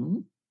by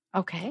whom?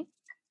 Okay.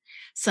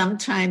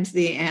 Sometimes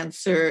the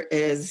answer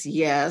is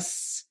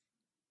yes,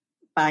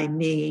 by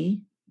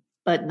me,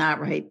 but not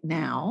right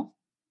now.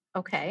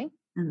 Okay.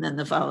 And then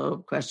the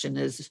follow-up question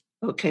is,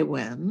 okay,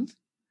 when?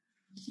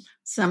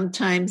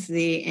 Sometimes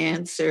the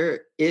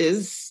answer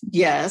is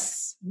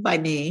yes, by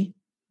me,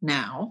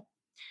 now.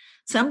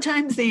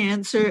 Sometimes the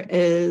answer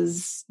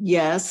is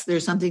yes,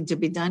 there's something to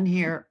be done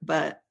here,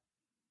 but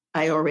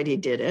I already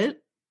did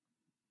it.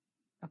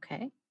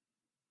 Okay.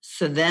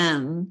 So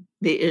then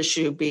the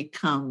issue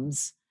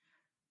becomes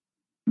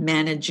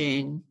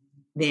managing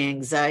the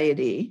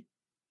anxiety.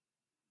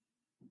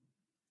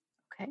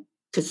 Okay.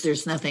 Because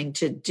there's nothing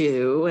to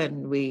do,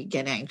 and we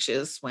get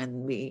anxious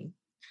when we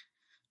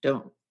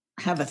don't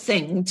have a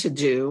thing to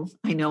do.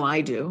 I know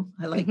I do.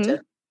 I like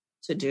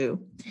to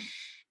do.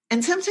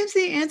 And sometimes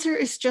the answer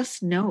is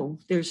just no.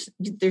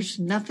 There's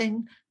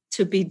nothing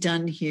to be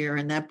done here.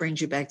 And that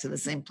brings you back to the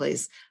same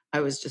place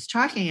I was just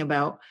talking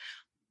about,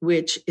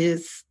 which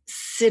is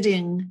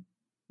sitting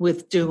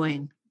with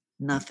doing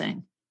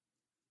nothing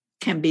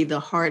can be the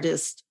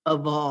hardest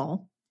of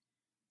all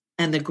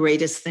and the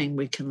greatest thing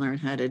we can learn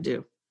how to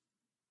do.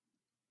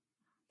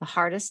 The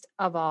hardest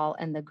of all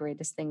and the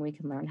greatest thing we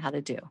can learn how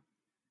to do.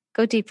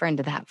 Go deeper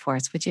into that for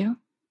us, would you?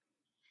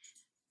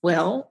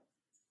 Well,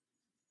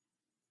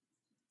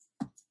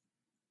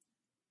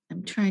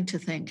 I'm trying to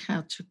think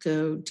how to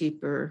go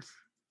deeper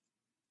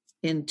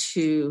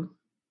into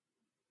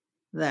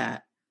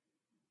that.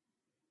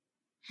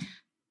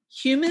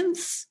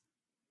 Humans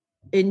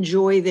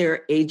enjoy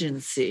their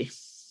agency.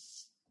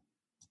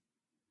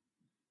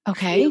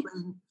 Okay.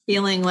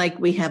 Feeling like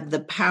we have the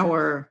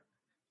power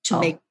to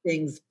make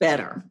things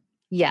better.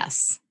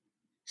 Yes.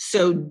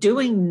 So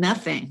doing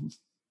nothing.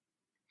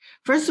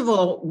 First of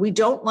all, we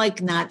don't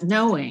like not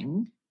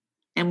knowing,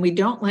 and we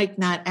don't like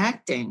not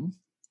acting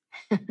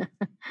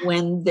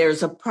when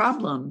there's a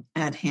problem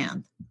at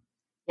hand.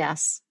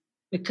 Yes.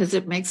 Because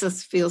it makes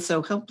us feel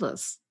so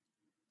helpless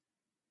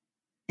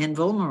and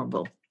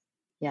vulnerable.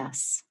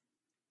 Yes.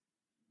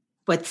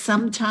 But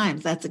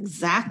sometimes that's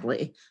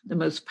exactly the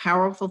most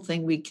powerful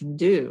thing we can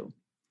do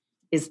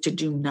is to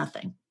do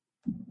nothing.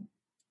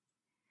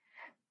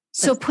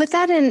 So put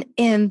that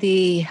in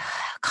the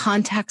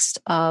context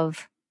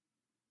of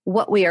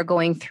what we are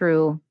going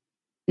through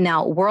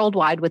now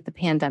worldwide with the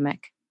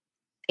pandemic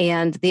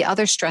and the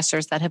other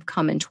stressors that have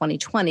come in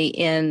 2020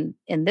 in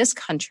this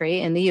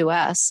country, in the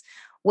US,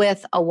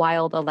 with a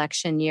wild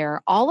election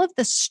year, all of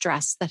the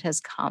stress that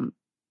has come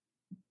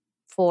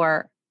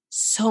for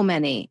so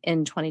many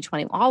in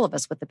 2020, all of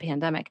us with the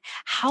pandemic.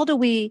 How do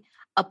we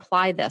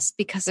apply this?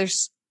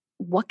 Because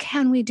what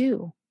can we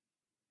do?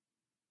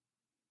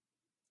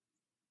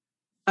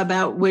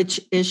 About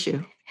which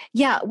issue?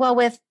 Yeah, well,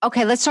 let's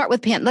start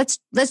with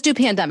let's do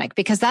pandemic,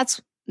 because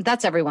that's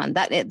everyone.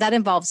 That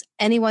involves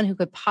anyone who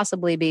could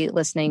possibly be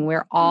listening.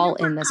 We're all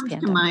in this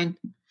pandemic. To mind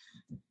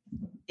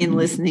in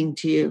listening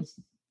to you.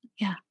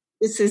 Yeah.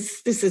 This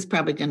is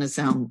probably going to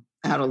sound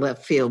out of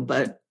left field,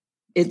 but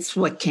it's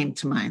what came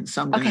to mind.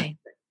 So I'm going to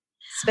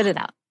spit it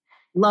out.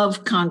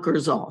 Love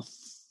conquers all.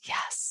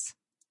 Yes.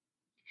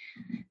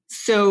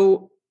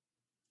 So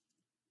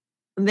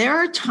there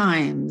are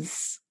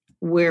times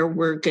where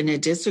we're going to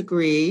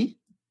disagree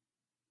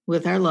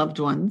with our loved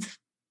ones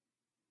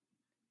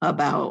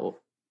about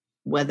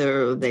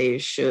whether they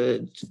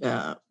should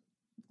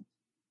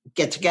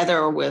get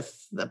together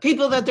with the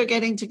people that they're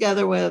getting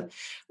together with,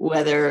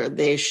 whether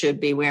they should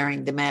be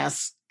wearing the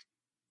mask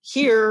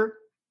here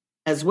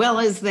as well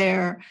as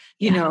there,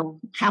 you know,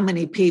 how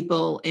many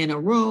people in a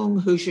room,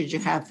 who should you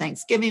have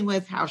Thanksgiving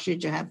with, how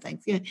should you have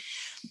Thanksgiving?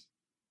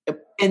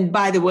 And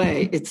by the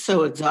way, it's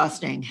so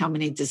exhausting how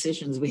many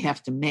decisions we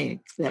have to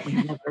make that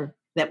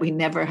we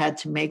never had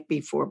to make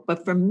before.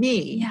 But for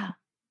me,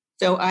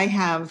 so I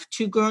have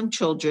 2 grown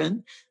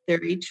children.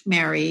 They're each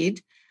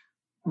married.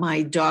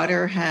 My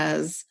daughter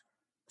has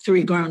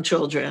 3 grown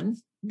children.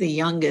 The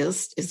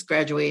youngest is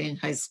graduating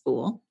high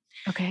school.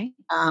 Okay.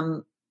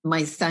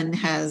 My son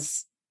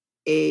has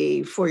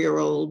a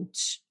 4-year-old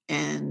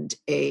and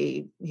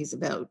he's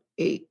about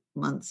 8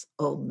 months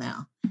old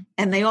now.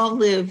 And they all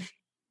live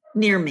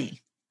near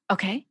me.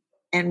 Okay.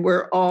 And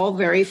we're all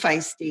very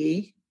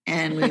feisty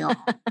and we all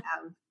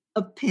have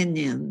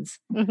opinions.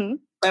 Mm-hmm.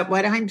 But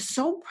what I'm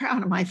so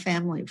proud of my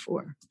family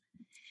for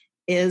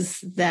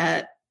is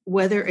that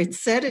whether it's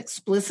said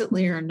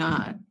explicitly or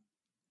not,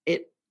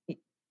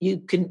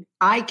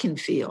 I can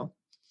feel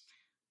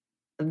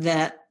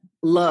that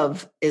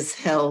love is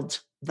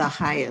held the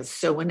highest.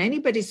 So when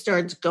anybody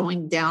starts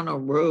going down a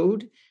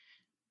road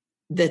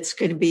that's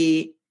going to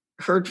be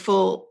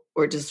hurtful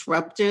or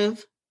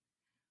disruptive,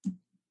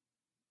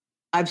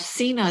 I've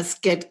seen us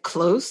get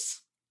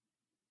close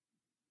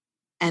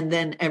and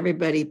then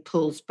everybody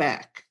pulls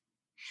back.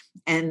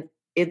 And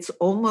it's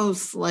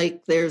almost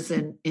like there's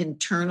an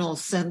internal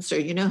censor.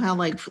 You know how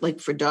like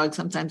for dogs,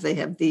 sometimes they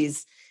have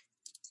these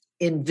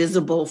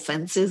invisible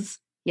fences?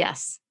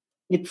 Yes.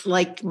 It's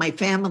like my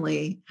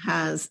family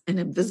has an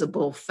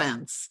invisible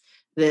fence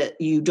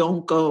that you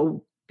don't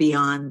go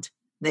beyond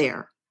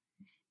there.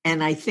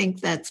 And I think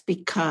that's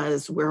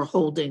because we're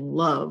holding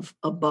love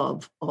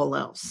above all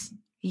else.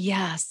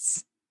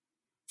 Yes.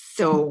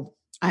 So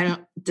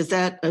does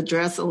that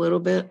address a little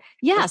bit?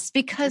 Yes,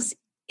 because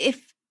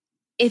if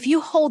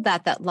you hold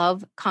that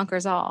love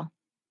conquers all,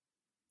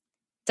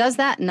 does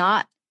that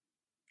not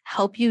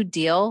help you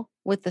deal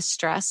with the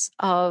stress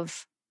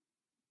of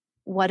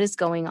what is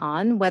going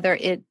on, whether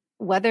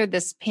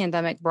this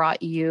pandemic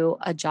brought you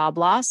a job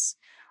loss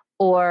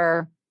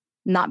or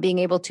not being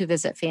able to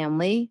visit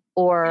family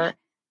or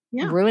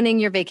ruining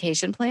your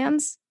vacation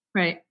plans?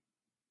 Right.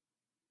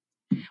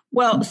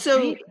 Well,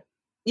 so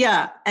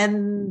yeah,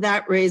 and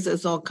that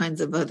raises all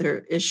kinds of other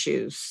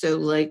issues. So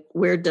like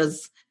where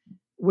does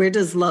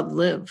love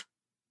live?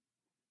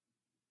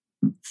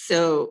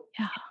 So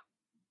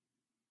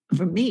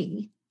for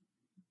me,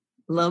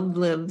 love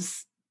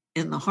lives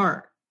in the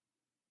heart.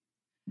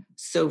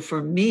 So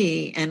for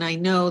me, and I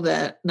know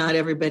that not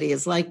everybody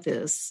is like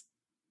this,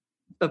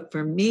 but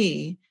for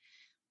me,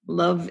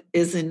 love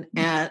isn't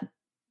at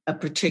a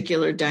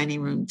particular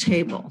dining room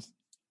table.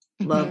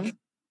 Mm-hmm.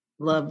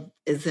 Love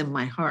is in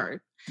my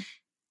heart.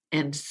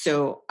 And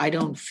so I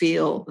don't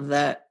feel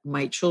that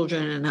my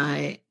children and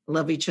I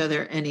love each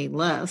other any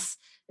less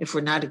if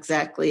we're not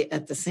exactly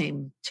at the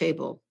same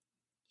table.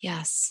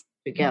 Yes.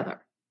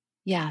 Together.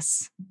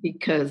 Yes.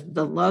 Because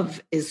the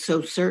love is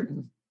so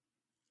certain.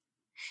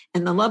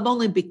 And the love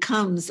only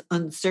becomes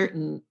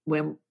uncertain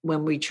when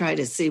we try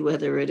to see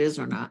whether it is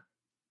or not.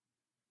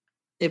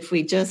 If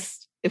we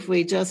just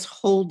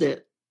hold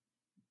it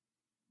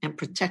and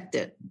protect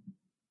it,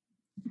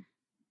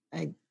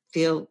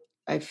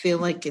 I feel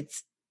like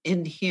it's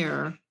in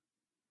here,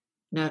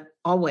 not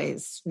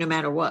always, no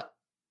matter what.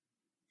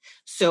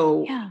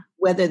 So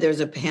whether there's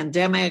a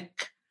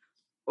pandemic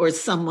or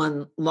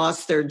someone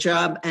lost their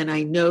job, and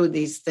I know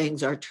these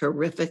things are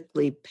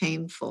terrifically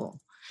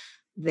painful,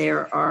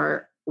 there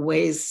are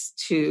ways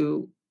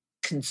to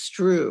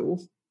construe,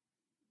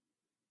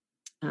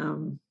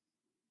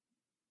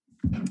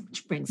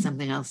 which brings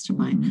something else to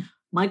mind.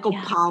 Michael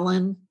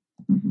Pollan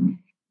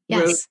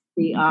wrote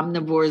The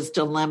Omnivore's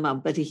Dilemma,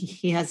 but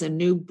he has a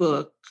new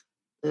book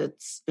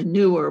that's a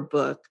newer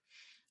book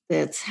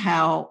that's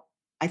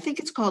I think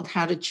it's called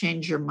How to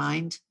Change Your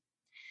Mind.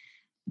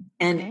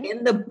 And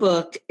in the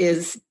book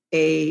is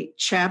a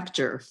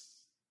chapter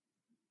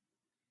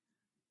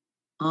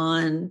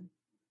on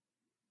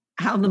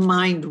how the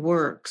mind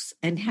works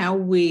and how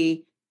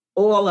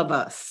all of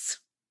us,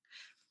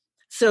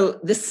 so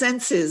the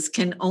senses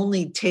can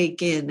only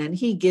take in, and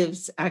he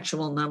gives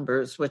actual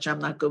numbers, which I'm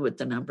not good with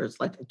the numbers,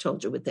 like I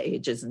told you, with the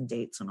ages and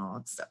dates and all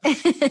that stuff.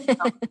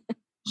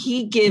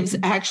 He gives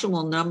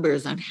actual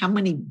numbers on how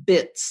many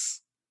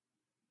bits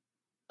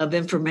of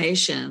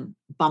information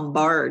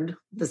bombard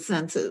the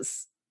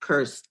senses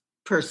per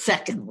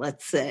second,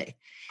 let's say.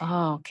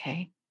 Oh,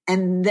 okay.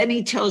 And then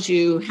he tells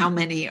you how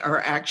many are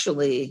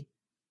actually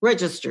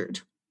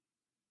registered,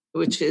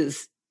 which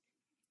is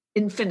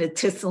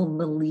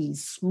infinitesimally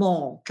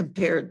small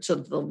compared to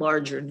the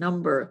larger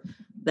number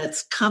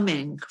that's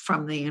coming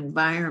from the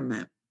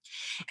environment.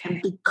 Okay.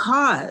 And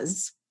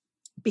because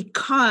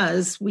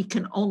we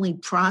can only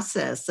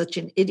process such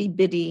an itty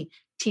bitty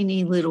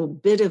teeny little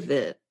bit of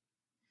it,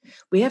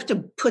 we have to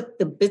put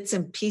the bits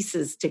and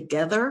pieces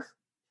together.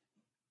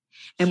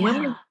 And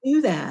when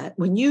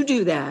you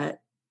do that,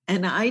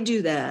 and I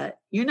do that,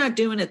 you're not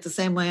doing it the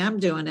same way I'm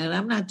doing it.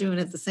 I'm not doing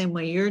it the same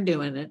way you're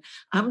doing it.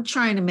 I'm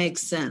trying to make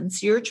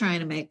sense. You're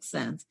trying to make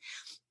sense.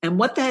 And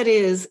what that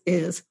is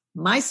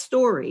my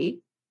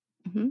story.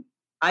 Mm-hmm.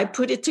 I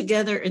put it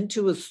together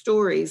into a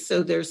story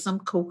so there's some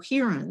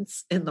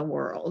coherence in the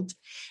world.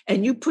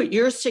 And you put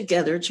yours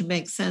together to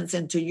make sense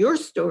into your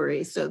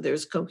story so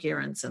there's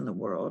coherence in the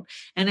world.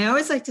 And I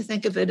always like to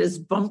think of it as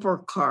bumper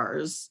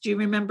cars. Do you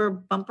remember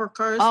bumper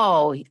cars?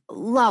 Oh,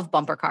 love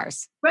bumper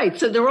cars. Right.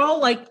 So they're all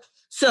like,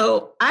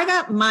 so I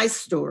got my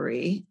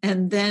story,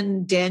 and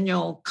then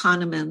Daniel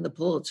Kahneman, the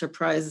Pulitzer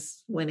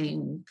Prize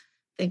winning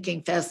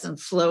Thinking Fast and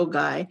Slow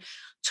guy,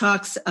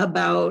 talks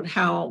about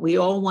how we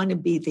all want to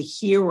be the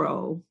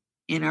hero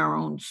in our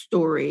own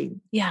story.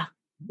 Yeah.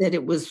 That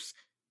it was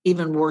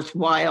even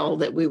worthwhile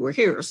that we were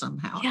here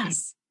somehow.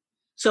 Yes.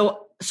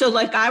 So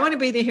like, I want to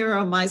be the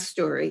hero of my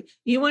story.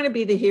 You want to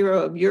be the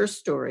hero of your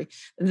story.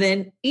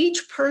 Then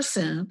each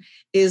person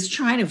is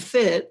trying to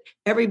fit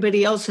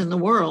everybody else in the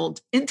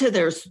world into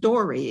their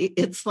story.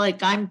 It's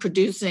like I'm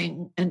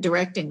producing and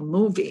directing a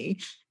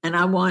movie, and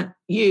I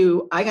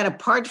got a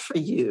part for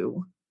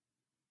you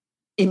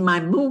in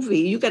my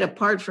movie. You got a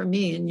part for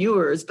me in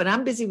yours, but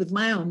I'm busy with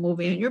my own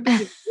movie and you're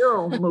busy with your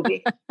own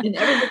movie. And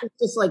everybody's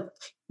just like,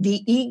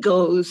 the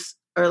egos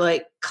are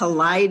like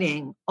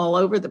colliding all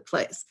over the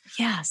place.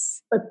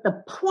 Yes. But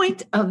the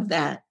point of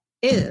that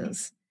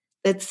is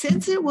that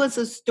since it was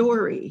a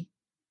story,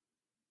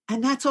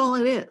 and that's all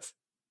it is,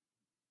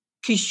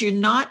 because you're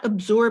not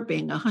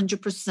absorbing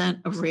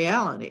 100% of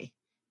reality.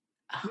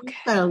 Okay. You've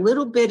got a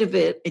little bit of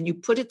it and you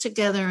put it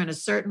together in a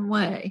certain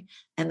way,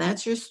 and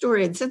that's your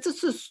story. And since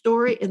it's a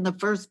story in the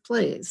first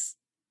place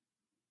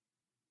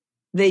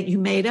that you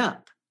made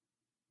up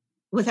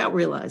without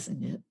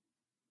realizing it,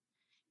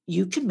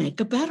 you can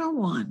make a better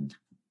one.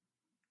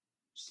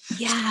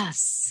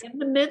 Yes. In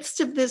the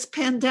midst of this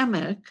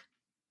pandemic,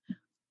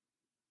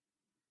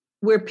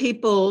 where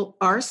people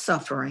are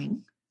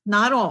suffering,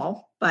 not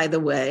all, by the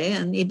way,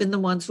 and even the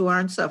ones who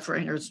aren't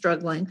suffering are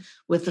struggling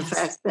with the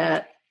fact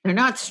that they're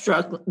not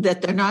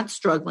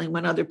struggling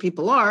when other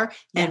people are.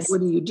 And what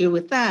do you do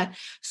with that?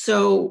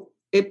 So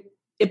it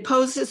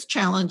poses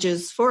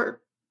challenges for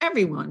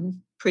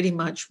everyone, pretty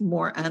much,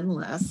 more and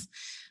less.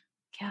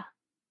 Yeah.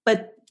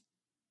 But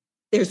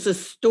there's a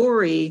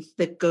story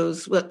that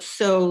goes,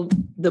 so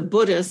the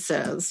Buddha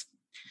says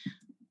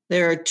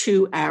there are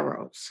 2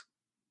 arrows.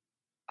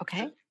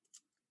 Okay.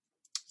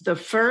 The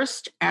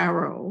first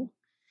arrow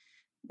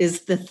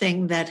is the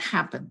thing that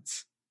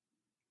happens.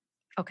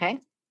 Okay.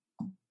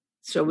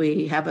 So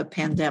we have a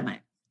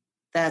pandemic.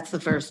 That's the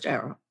first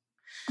arrow.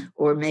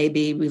 Or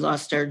maybe we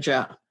lost our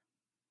job.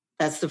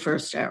 That's the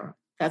first arrow.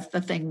 That's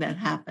the thing that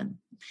happened.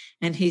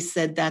 And he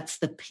said that's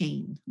the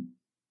pain.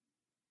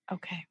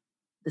 Okay.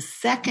 The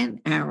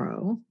second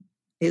arrow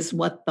is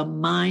what the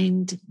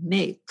mind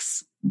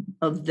makes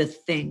of the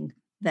thing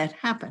that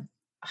happened.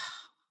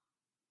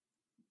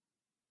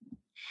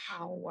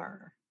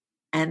 Power.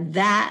 And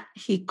that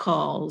he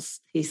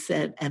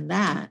said, and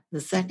that,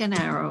 the second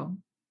arrow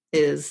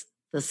is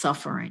the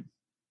suffering.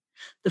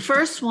 The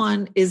first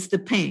one is the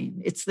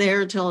pain. It's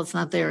there till it's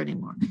not there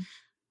anymore.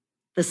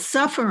 The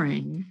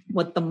suffering,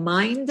 what the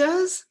mind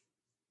does,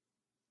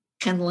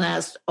 can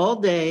last all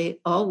day,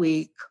 all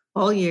week,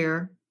 all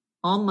year,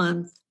 all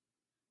month,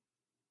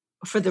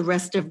 for the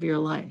rest of your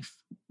life.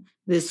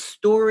 This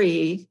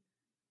story,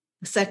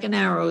 the second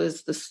arrow,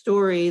 is the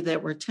story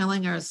that we're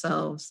telling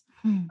ourselves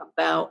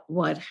about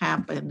what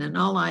happened. And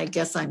all I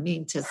guess I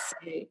mean to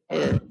say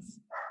is,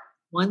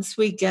 once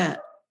we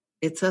get,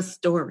 it's a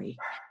story,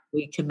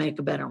 we can make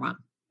a better one.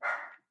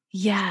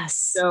 Yes.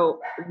 So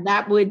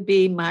that would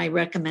be my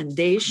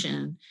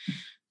recommendation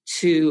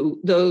to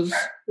those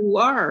who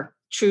are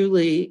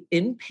truly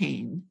in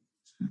pain,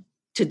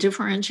 to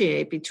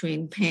differentiate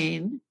between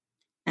pain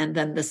and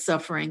then the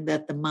suffering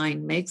that the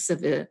mind makes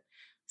of it,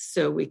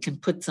 so we can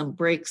put some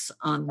brakes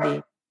on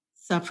the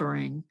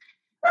suffering,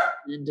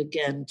 and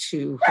again,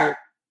 to hope,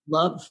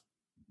 love,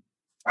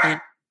 and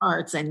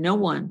hearts, and no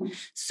one.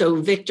 So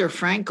Viktor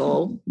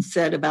Frankl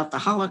said about the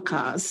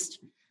Holocaust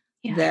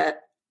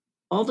that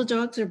all the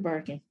dogs are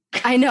barking.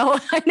 I know.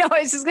 I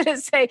was just going to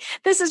say,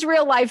 this is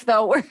real life,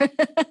 though.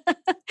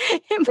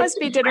 It must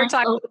be dinner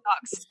time with the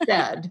dogs.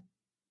 Said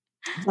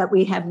that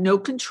we have no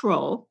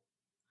control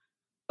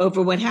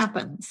over what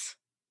happens,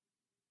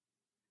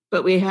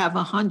 but we have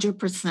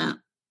 100%,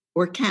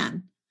 or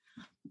can,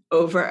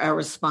 over our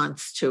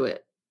response to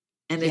it.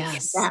 And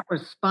it's that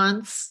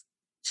response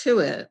to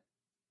it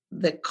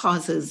that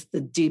causes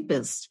the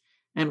deepest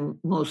and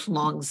most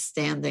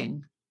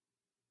long-standing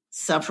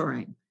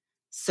suffering.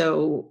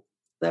 So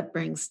that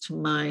brings to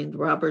mind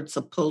Robert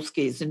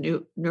Sapolsky, is a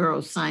new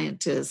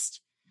neuroscientist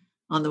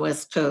on the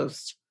West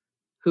Coast,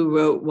 who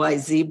wrote Why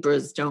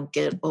Zebras Don't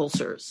Get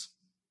Ulcers.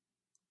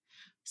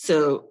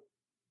 So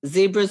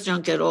zebras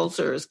don't get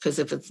ulcers because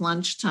if it's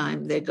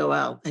lunchtime, they go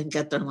out and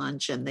get their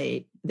lunch and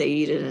they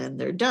eat it and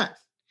they're done.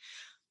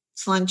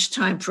 It's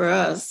lunchtime for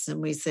us,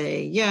 and we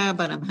say, yeah,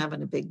 but I'm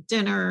having a big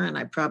dinner and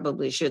I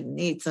probably shouldn't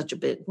eat such a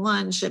big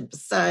lunch. And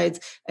besides,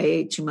 I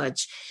ate too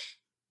much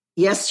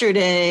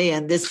yesterday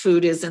and this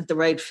food isn't the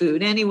right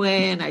food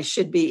anyway, and I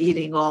should be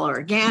eating all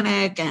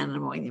organic, and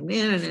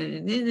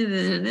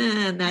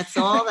that's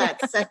all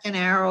that second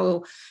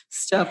arrow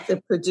stuff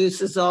that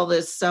produces all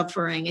this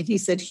suffering. And he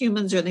said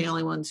humans are the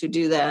only ones who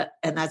do that,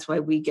 and that's why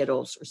we get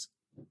ulcers.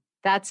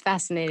 That's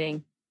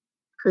fascinating.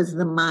 Because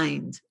the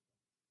mind.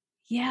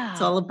 Yeah.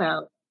 It's all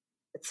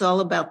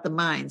about the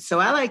mind. So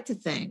I like to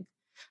think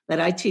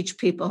that I teach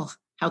people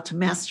how to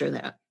master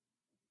that.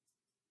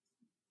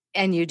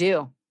 And you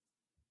do.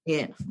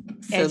 Yeah.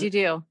 And you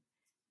do.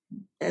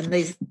 And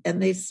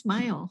they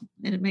smile,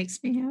 and it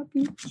makes me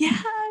happy.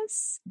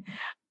 Yes.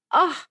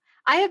 Oh,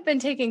 I have been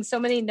taking so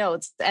many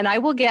notes, and I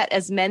will get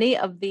as many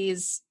of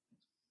these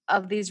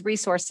of these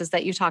resources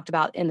that you talked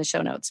about in the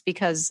show notes,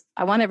 because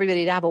I want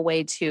everybody to have a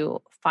way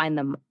to find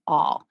them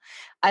all.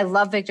 I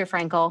love Viktor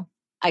Frankl.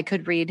 I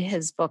could read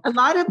his book. A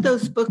lot of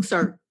those books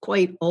are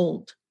quite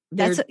old.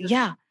 They're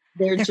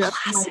they're just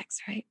classics,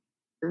 right?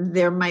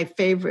 They're my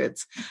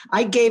favorites.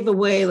 I gave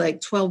away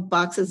like 12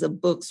 boxes of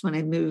books when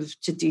I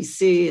moved to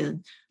DC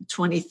in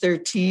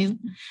 2013.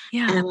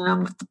 Yeah.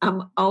 And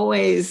I'm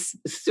always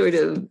sort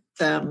of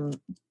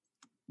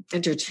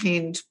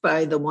entertained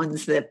by the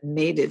ones that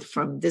made it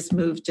from this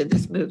move to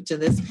this move to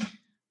this,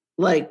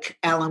 like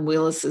Alan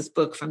Wheelis's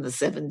book from the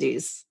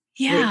 70s.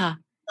 Yeah.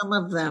 Some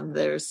of them,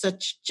 they're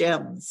such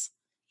gems.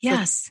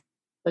 Yes.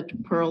 Such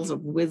pearls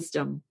of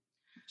wisdom.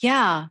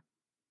 Yeah.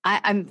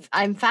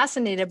 I'm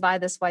fascinated by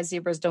this why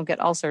zebras don't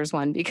get ulcers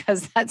one,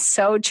 because that's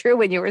so true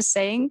when you were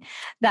saying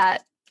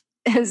that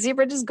a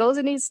zebra just goes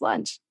and eats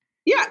lunch.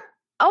 Yeah.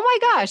 Oh my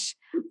gosh.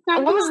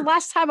 When was the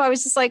last time I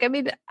was just like, I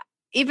mean,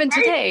 even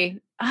today,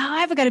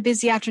 I haven't got a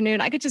busy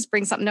afternoon. I could just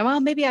bring something. Well,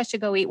 maybe I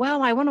should go eat.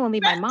 Well, I want to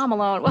leave my mom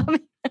alone. Well,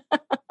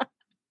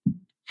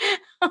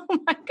 oh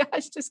my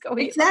gosh, just go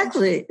eat.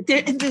 Exactly.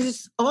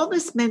 There's all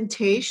this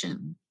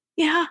mentation.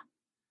 Yeah.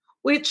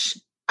 Which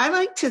I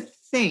like to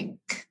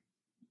think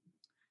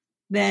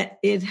that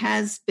it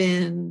has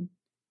been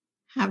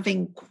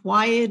having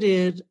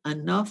quieted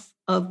enough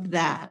of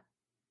that.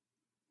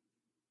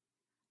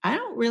 I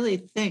don't really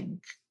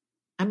think,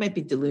 I might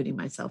be deluding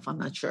myself, I'm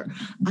not sure.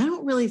 I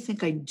don't really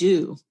think I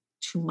do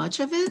too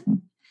much of it.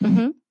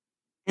 Mm-hmm.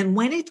 And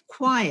when it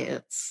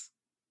quiets,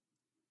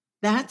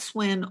 that's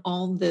when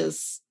all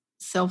this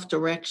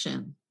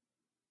self-direction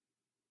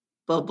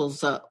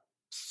bubbles up.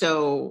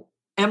 So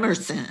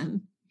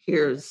Emerson,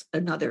 here's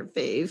another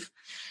fave,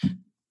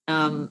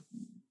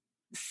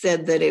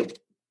 said that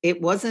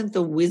it wasn't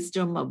the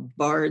wisdom of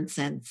bards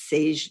and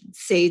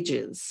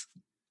sages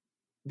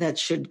that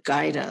should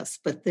guide us,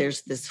 but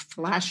there's this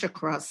flash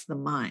across the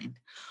mind.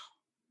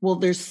 Well,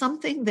 there's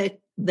something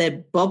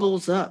that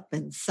bubbles up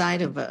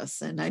inside of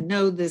us. And I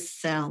know this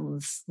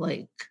sounds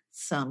like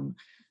some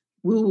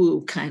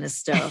woo-woo kind of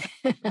stuff,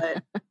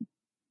 but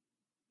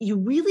you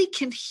really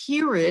can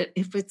hear it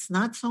if it's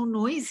not so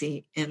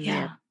noisy in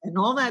there. And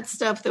all that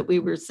stuff that we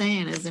were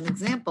saying as an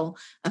example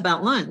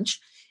about lunch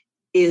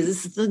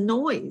is the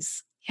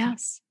noise.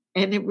 Yes.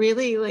 And it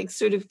really like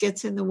sort of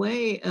gets in the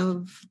way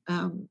of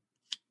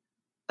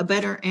a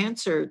better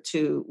answer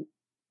to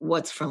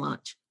what's for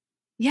lunch.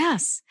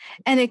 Yes.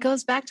 And it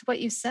goes back to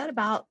what you said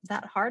about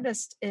that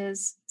hardest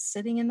is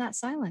sitting in that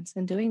silence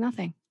and doing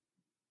nothing.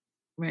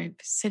 Right.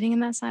 Sitting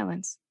in that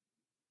silence.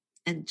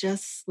 And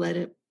just let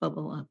it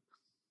bubble up.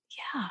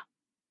 Yeah.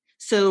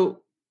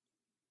 So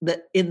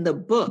in the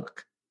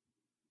book,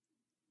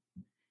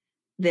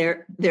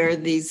 there are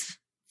these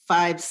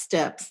 5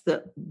 steps.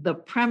 The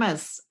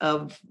premise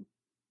of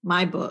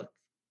my book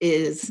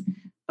is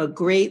a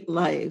great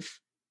life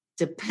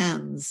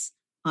depends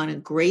on a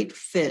great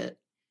fit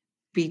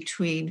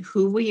between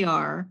who we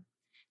are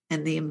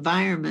and the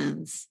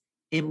environments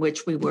in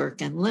which we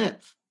work and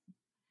live.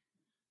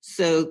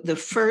 So the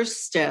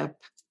first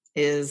step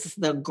is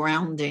the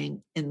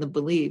grounding in the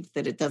belief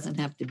that it doesn't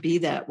have to be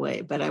that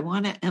way. But I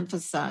want to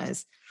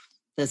emphasize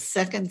the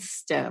second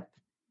step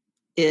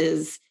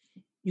is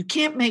you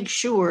can't make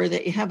sure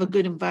that you have a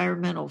good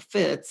environmental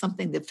fit,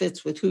 something that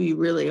fits with who you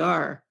really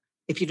are,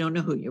 if you don't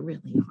know who you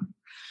really are.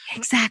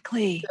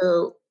 Exactly.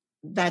 So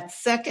that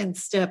second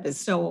step is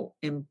so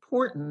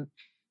important,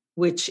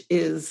 which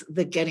is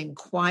the getting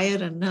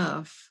quiet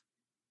enough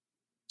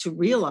to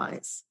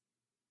realize,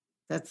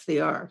 that's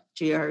the R,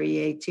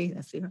 G-R-E-A-T,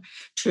 that's the R,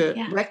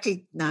 to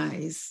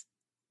recognize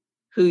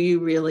who you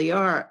really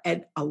are.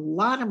 And a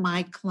lot of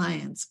my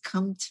clients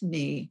come to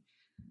me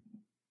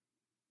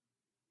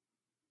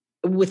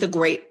with a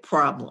great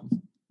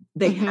problem.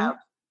 They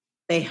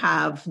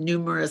have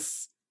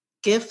numerous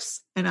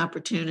gifts and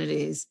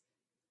opportunities,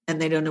 and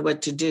they don't know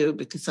what to do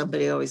because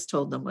somebody always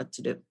told them what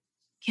to do.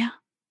 Yeah.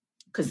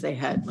 Because they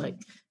had like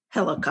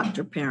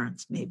helicopter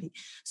parents, maybe.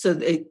 So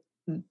they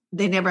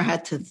never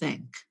had to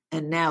think.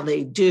 And now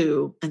they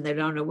do, and they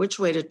don't know which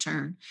way to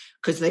turn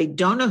because they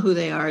don't know who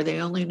they are. They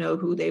only know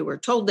who they were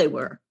told they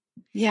were.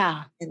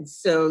 Yeah. And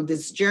so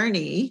this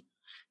journey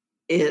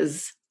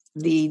is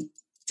the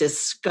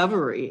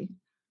discovery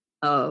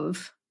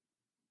of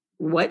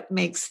what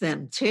makes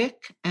them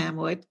tick and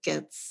what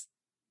gets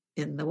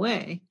in the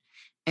way.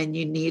 And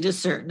you need a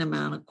certain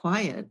amount of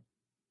quiet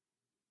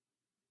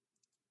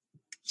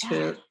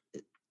to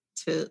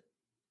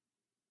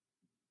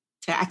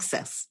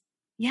access.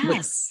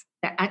 Yes.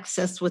 To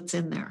access what's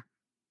in there.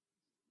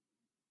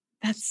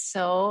 That's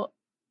so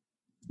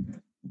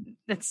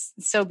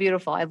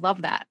beautiful. I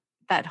love that.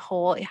 That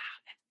whole,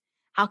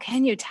 how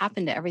can you tap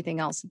into everything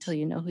else until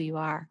you know who you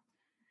are?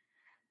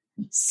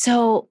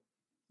 So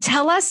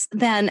tell us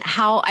then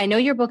how, I know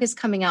your book is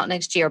coming out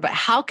next year, but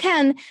how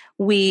can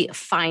we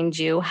find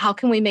you? How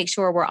can we make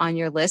sure we're on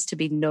your list to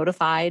be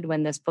notified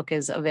when this book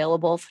is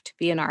available to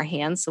be in our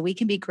hands so we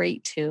can be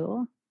great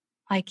too,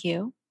 like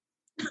you?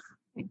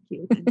 Thank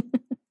you.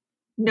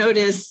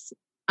 Notice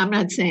I'm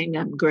not saying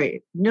I'm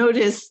great.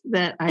 Notice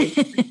that I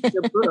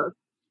the book,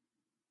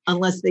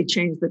 unless they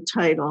change the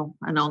title,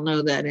 and I'll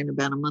know that in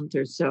about a month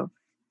or so,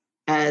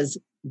 as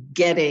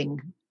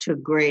Getting to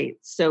Great.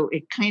 So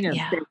it kind of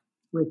fits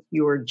with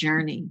your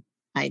journey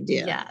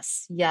idea.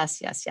 Yes, yes,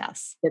 yes,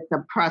 yes. It's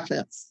a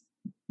process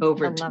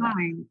over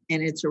time,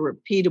 and it's a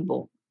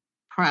repeatable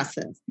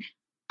process.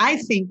 I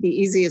think the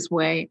easiest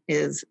way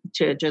is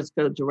to just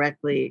go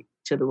directly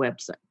to the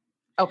website.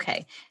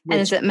 Okay. And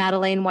is it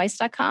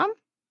MadeleineWeiss.com?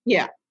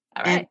 Yeah.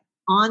 All right. And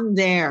on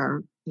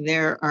there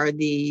are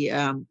the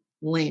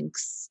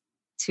links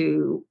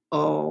to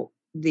all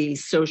the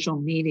social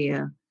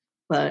media,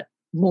 but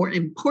more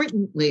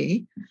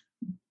importantly,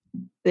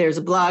 there's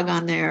a blog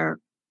on there,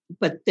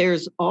 but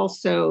there's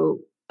also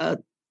a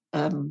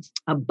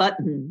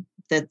button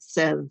that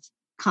says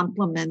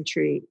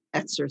complimentary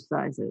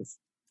exercises.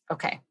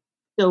 Okay.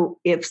 So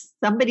if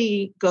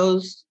somebody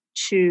goes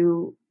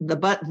to the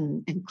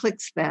button and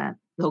clicks that,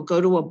 they'll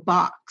go to a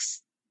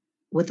box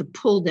with a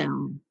pull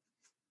down,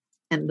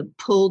 and the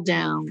pull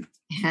down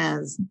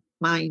has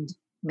mind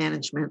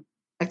management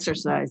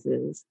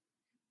exercises.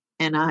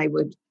 And I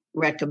would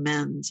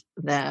recommend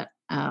that.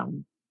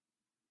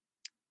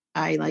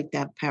 I like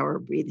that power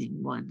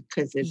breathing one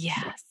because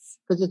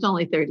it's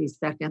only 30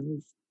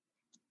 seconds,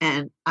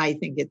 and I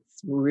think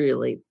it's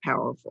really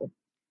powerful.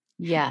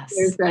 Yes.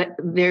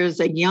 There's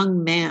a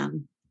young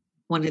man,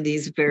 one of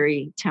these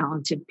very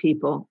talented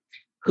people,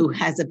 who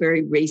has a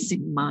very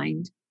racing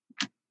mind.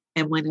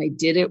 And when I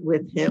did it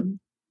with him,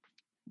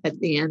 at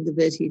the end of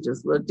it, he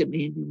just looked at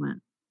me and he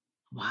went,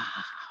 wow.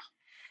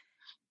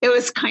 It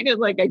was kind of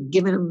like I'd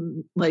given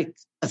him like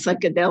a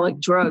psychedelic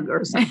drug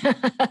or something.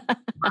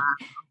 Wow.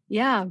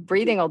 Yeah,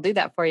 breathing will do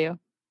that for you.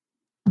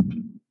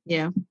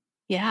 Yeah.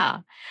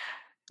 Yeah.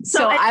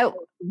 So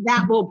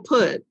that will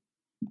put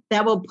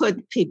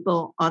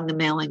people on the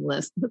mailing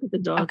list. Look at the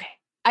dog. Okay.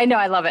 I know,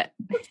 I love it.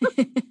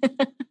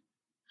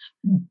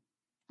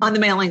 On the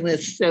mailing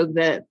list, so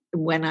that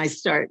when I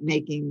start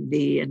making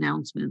the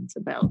announcements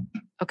about,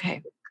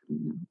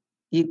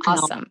 you can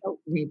awesome.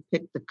 help me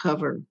pick the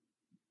cover.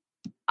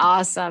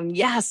 Awesome.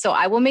 Yeah. So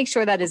I will make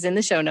sure that is in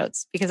the show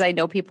notes, because I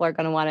know people are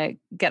going to want to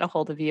get a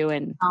hold of you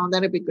and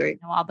that'd be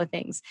great. Know all the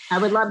things. I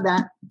would love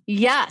that.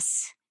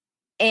 Yes.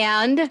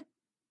 And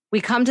we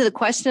come to the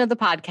question of the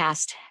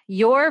podcast.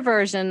 Your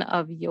version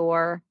of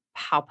your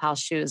Pow Pow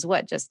shoes.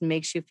 What just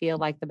makes you feel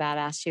like the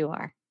badass you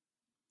are?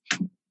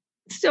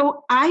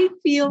 So I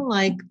feel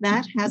like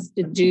that has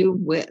to do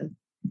with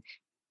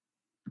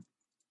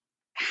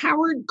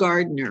Howard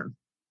Gardner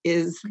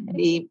is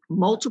the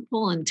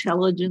multiple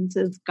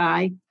intelligences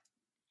guy.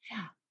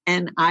 Yeah.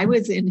 And I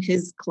was in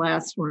his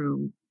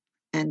classroom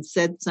and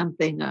said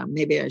something,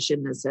 maybe I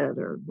shouldn't have said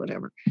or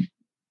whatever.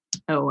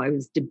 I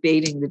was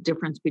debating the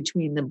difference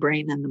between the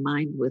brain and the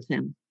mind with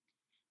him.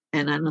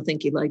 And I don't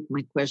think he liked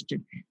my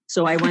question.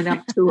 So I went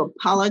up to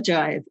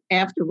apologize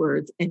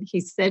afterwards. And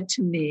he said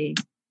to me,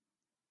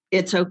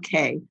 it's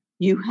okay.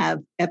 You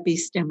have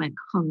epistemic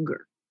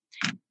hunger,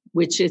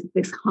 which is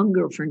this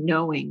hunger for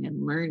knowing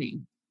and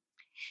learning.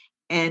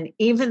 And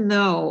even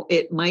though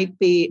it might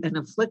be an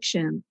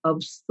affliction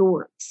of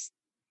sorts,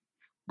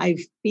 I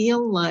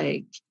feel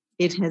like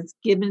it has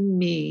given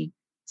me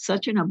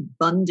such an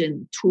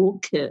abundant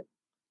toolkit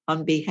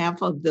on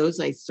behalf of those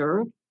I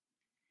serve.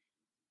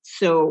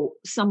 So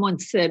someone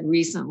said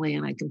recently,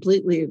 and I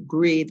completely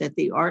agree, that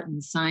the art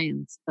and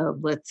science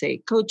of, let's say,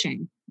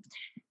 coaching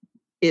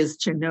is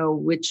to know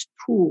which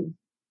tool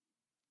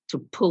to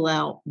pull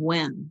out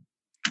when.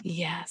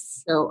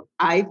 Yes. So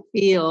I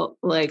feel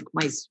like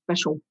my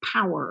special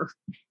power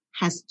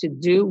has to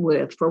do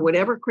with, for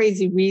whatever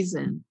crazy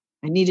reason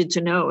I needed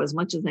to know as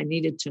much as I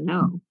needed to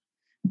know,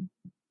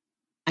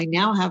 I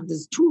now have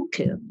this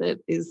toolkit that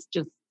is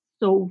just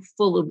so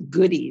full of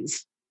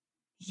goodies.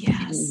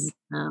 Yes.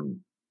 And,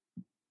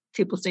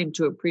 people seem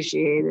to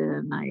appreciate it,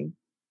 and I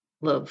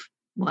love,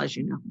 well, as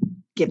you know,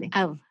 giving.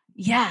 Oh,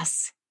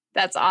 yes.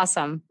 That's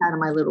awesome. Out of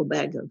my little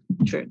bag of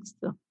tricks.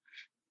 So.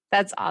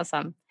 That's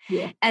awesome.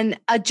 Yeah. And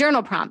a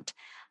journal prompt.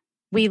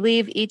 We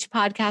leave each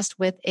podcast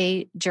with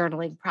a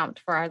journaling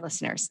prompt for our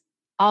listeners.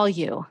 All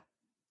you.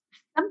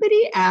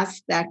 Somebody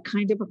asked that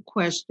kind of a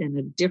question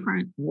a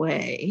different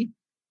way.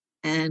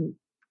 And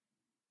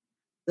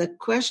the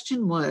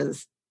question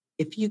was,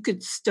 if you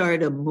could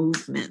start a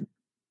movement,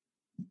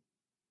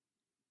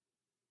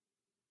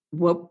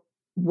 what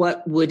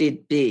would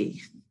it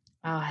be?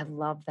 Oh, I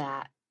love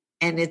that.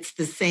 And it's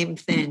the same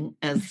thing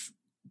as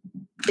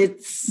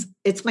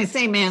it's my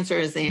same answer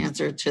as the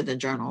answer to the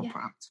journal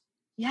prompt.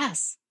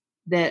 Yes.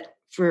 That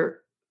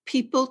for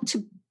people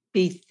to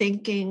be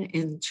thinking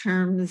in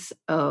terms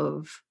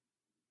of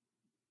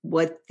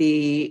what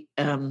the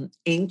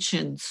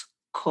ancients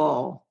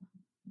call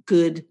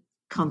good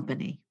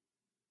company.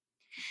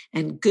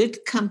 And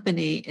good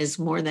company is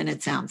more than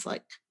it sounds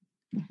like.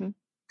 Mm-hmm.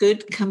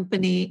 Good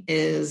company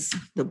is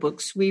the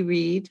books we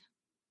read,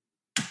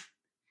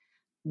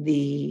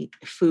 the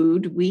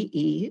food we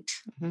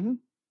eat,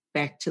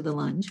 back to the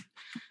lunch,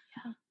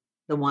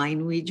 the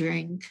wine we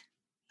drink,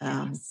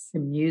 the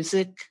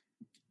music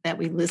that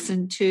we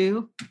listen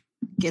to.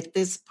 Get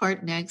this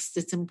part next.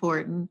 It's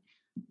important.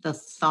 The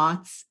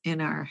thoughts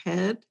in our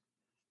head.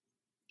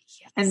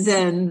 Yes.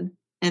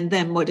 And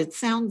then what it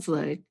sounds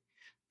like,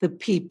 the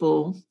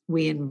people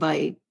we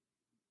invite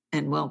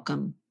and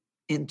welcome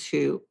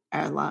into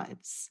our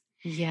lives.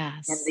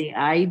 Yes. And the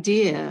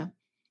idea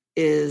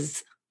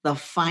is the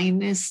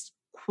finest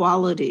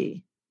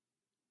quality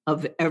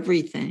of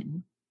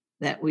everything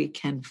that we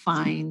can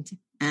find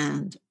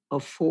and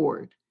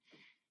afford.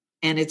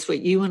 And it's what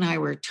you and I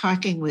were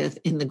talking with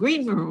in the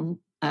green room.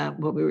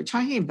 What we were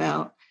talking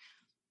about,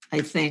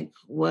 I think,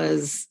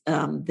 was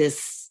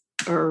this,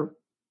 or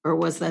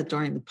was that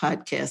during the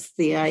podcast,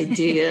 the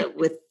idea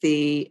with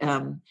the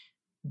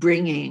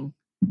bringing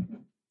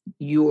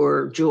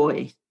your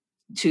joy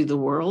to the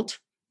world.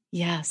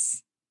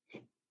 Yes.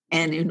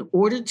 And in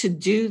order to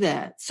do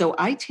that, so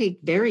I take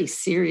very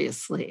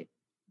seriously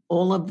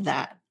all of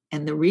that.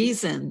 And the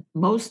reason,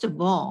 most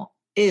of all,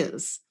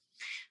 is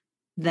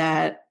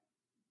that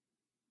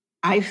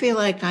I feel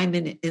like I'm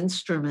an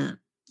instrument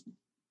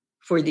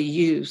for the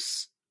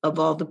use of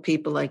all the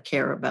people I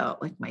care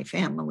about, like my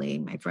family,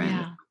 my friends,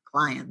 my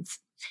clients,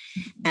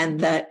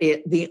 and that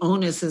the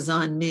onus is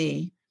on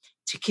me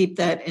to keep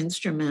that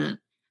instrument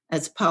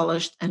as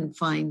polished and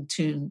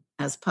fine-tuned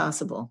as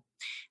possible.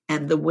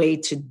 And the way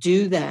to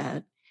do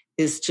that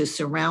is to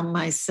surround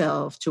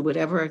myself to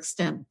whatever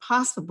extent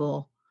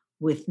possible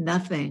with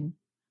nothing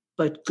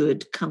but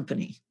good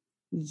company.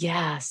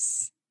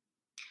 Yes.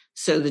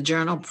 So the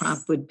journal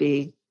prompt would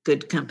be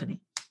good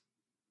company.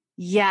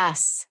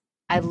 Yes.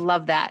 I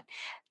love that.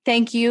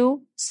 Thank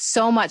you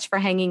so much for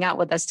hanging out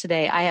with us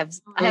today. I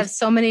have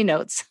so many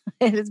notes.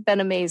 It has been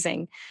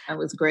amazing. That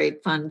was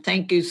great fun.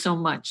 Thank you so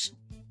much.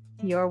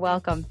 You're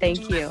welcome.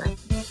 Thank you.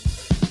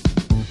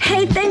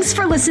 Hey, thanks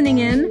for listening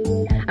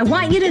in. I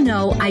want you to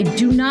know I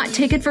do not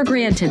take it for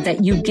granted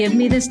that you give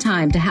me this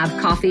time to have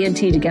coffee and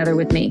tea together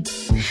with me.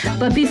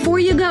 But before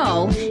you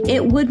go,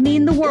 it would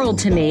mean the world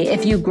to me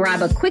if you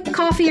grab a quick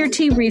coffee or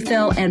tea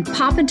refill and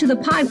pop into the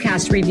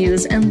podcast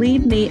reviews and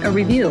leave me a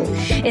review.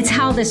 It's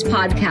how this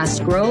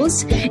podcast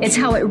grows. It's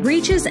how it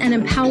reaches and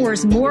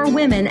empowers more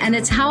women. And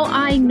it's how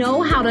I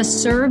know how to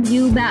serve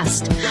you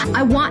best.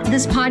 I want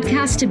this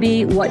podcast to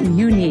be what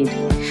you need.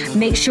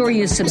 Make sure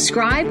you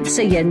subscribe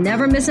so you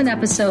never miss an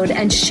episode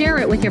and share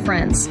it with your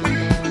friends.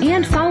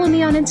 And follow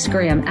me on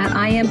Instagram at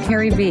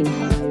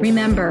IamCarrieV.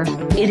 Remember,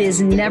 it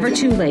is never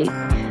too late.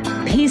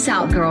 Peace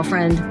out,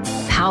 girlfriend.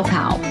 Pow,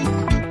 pow.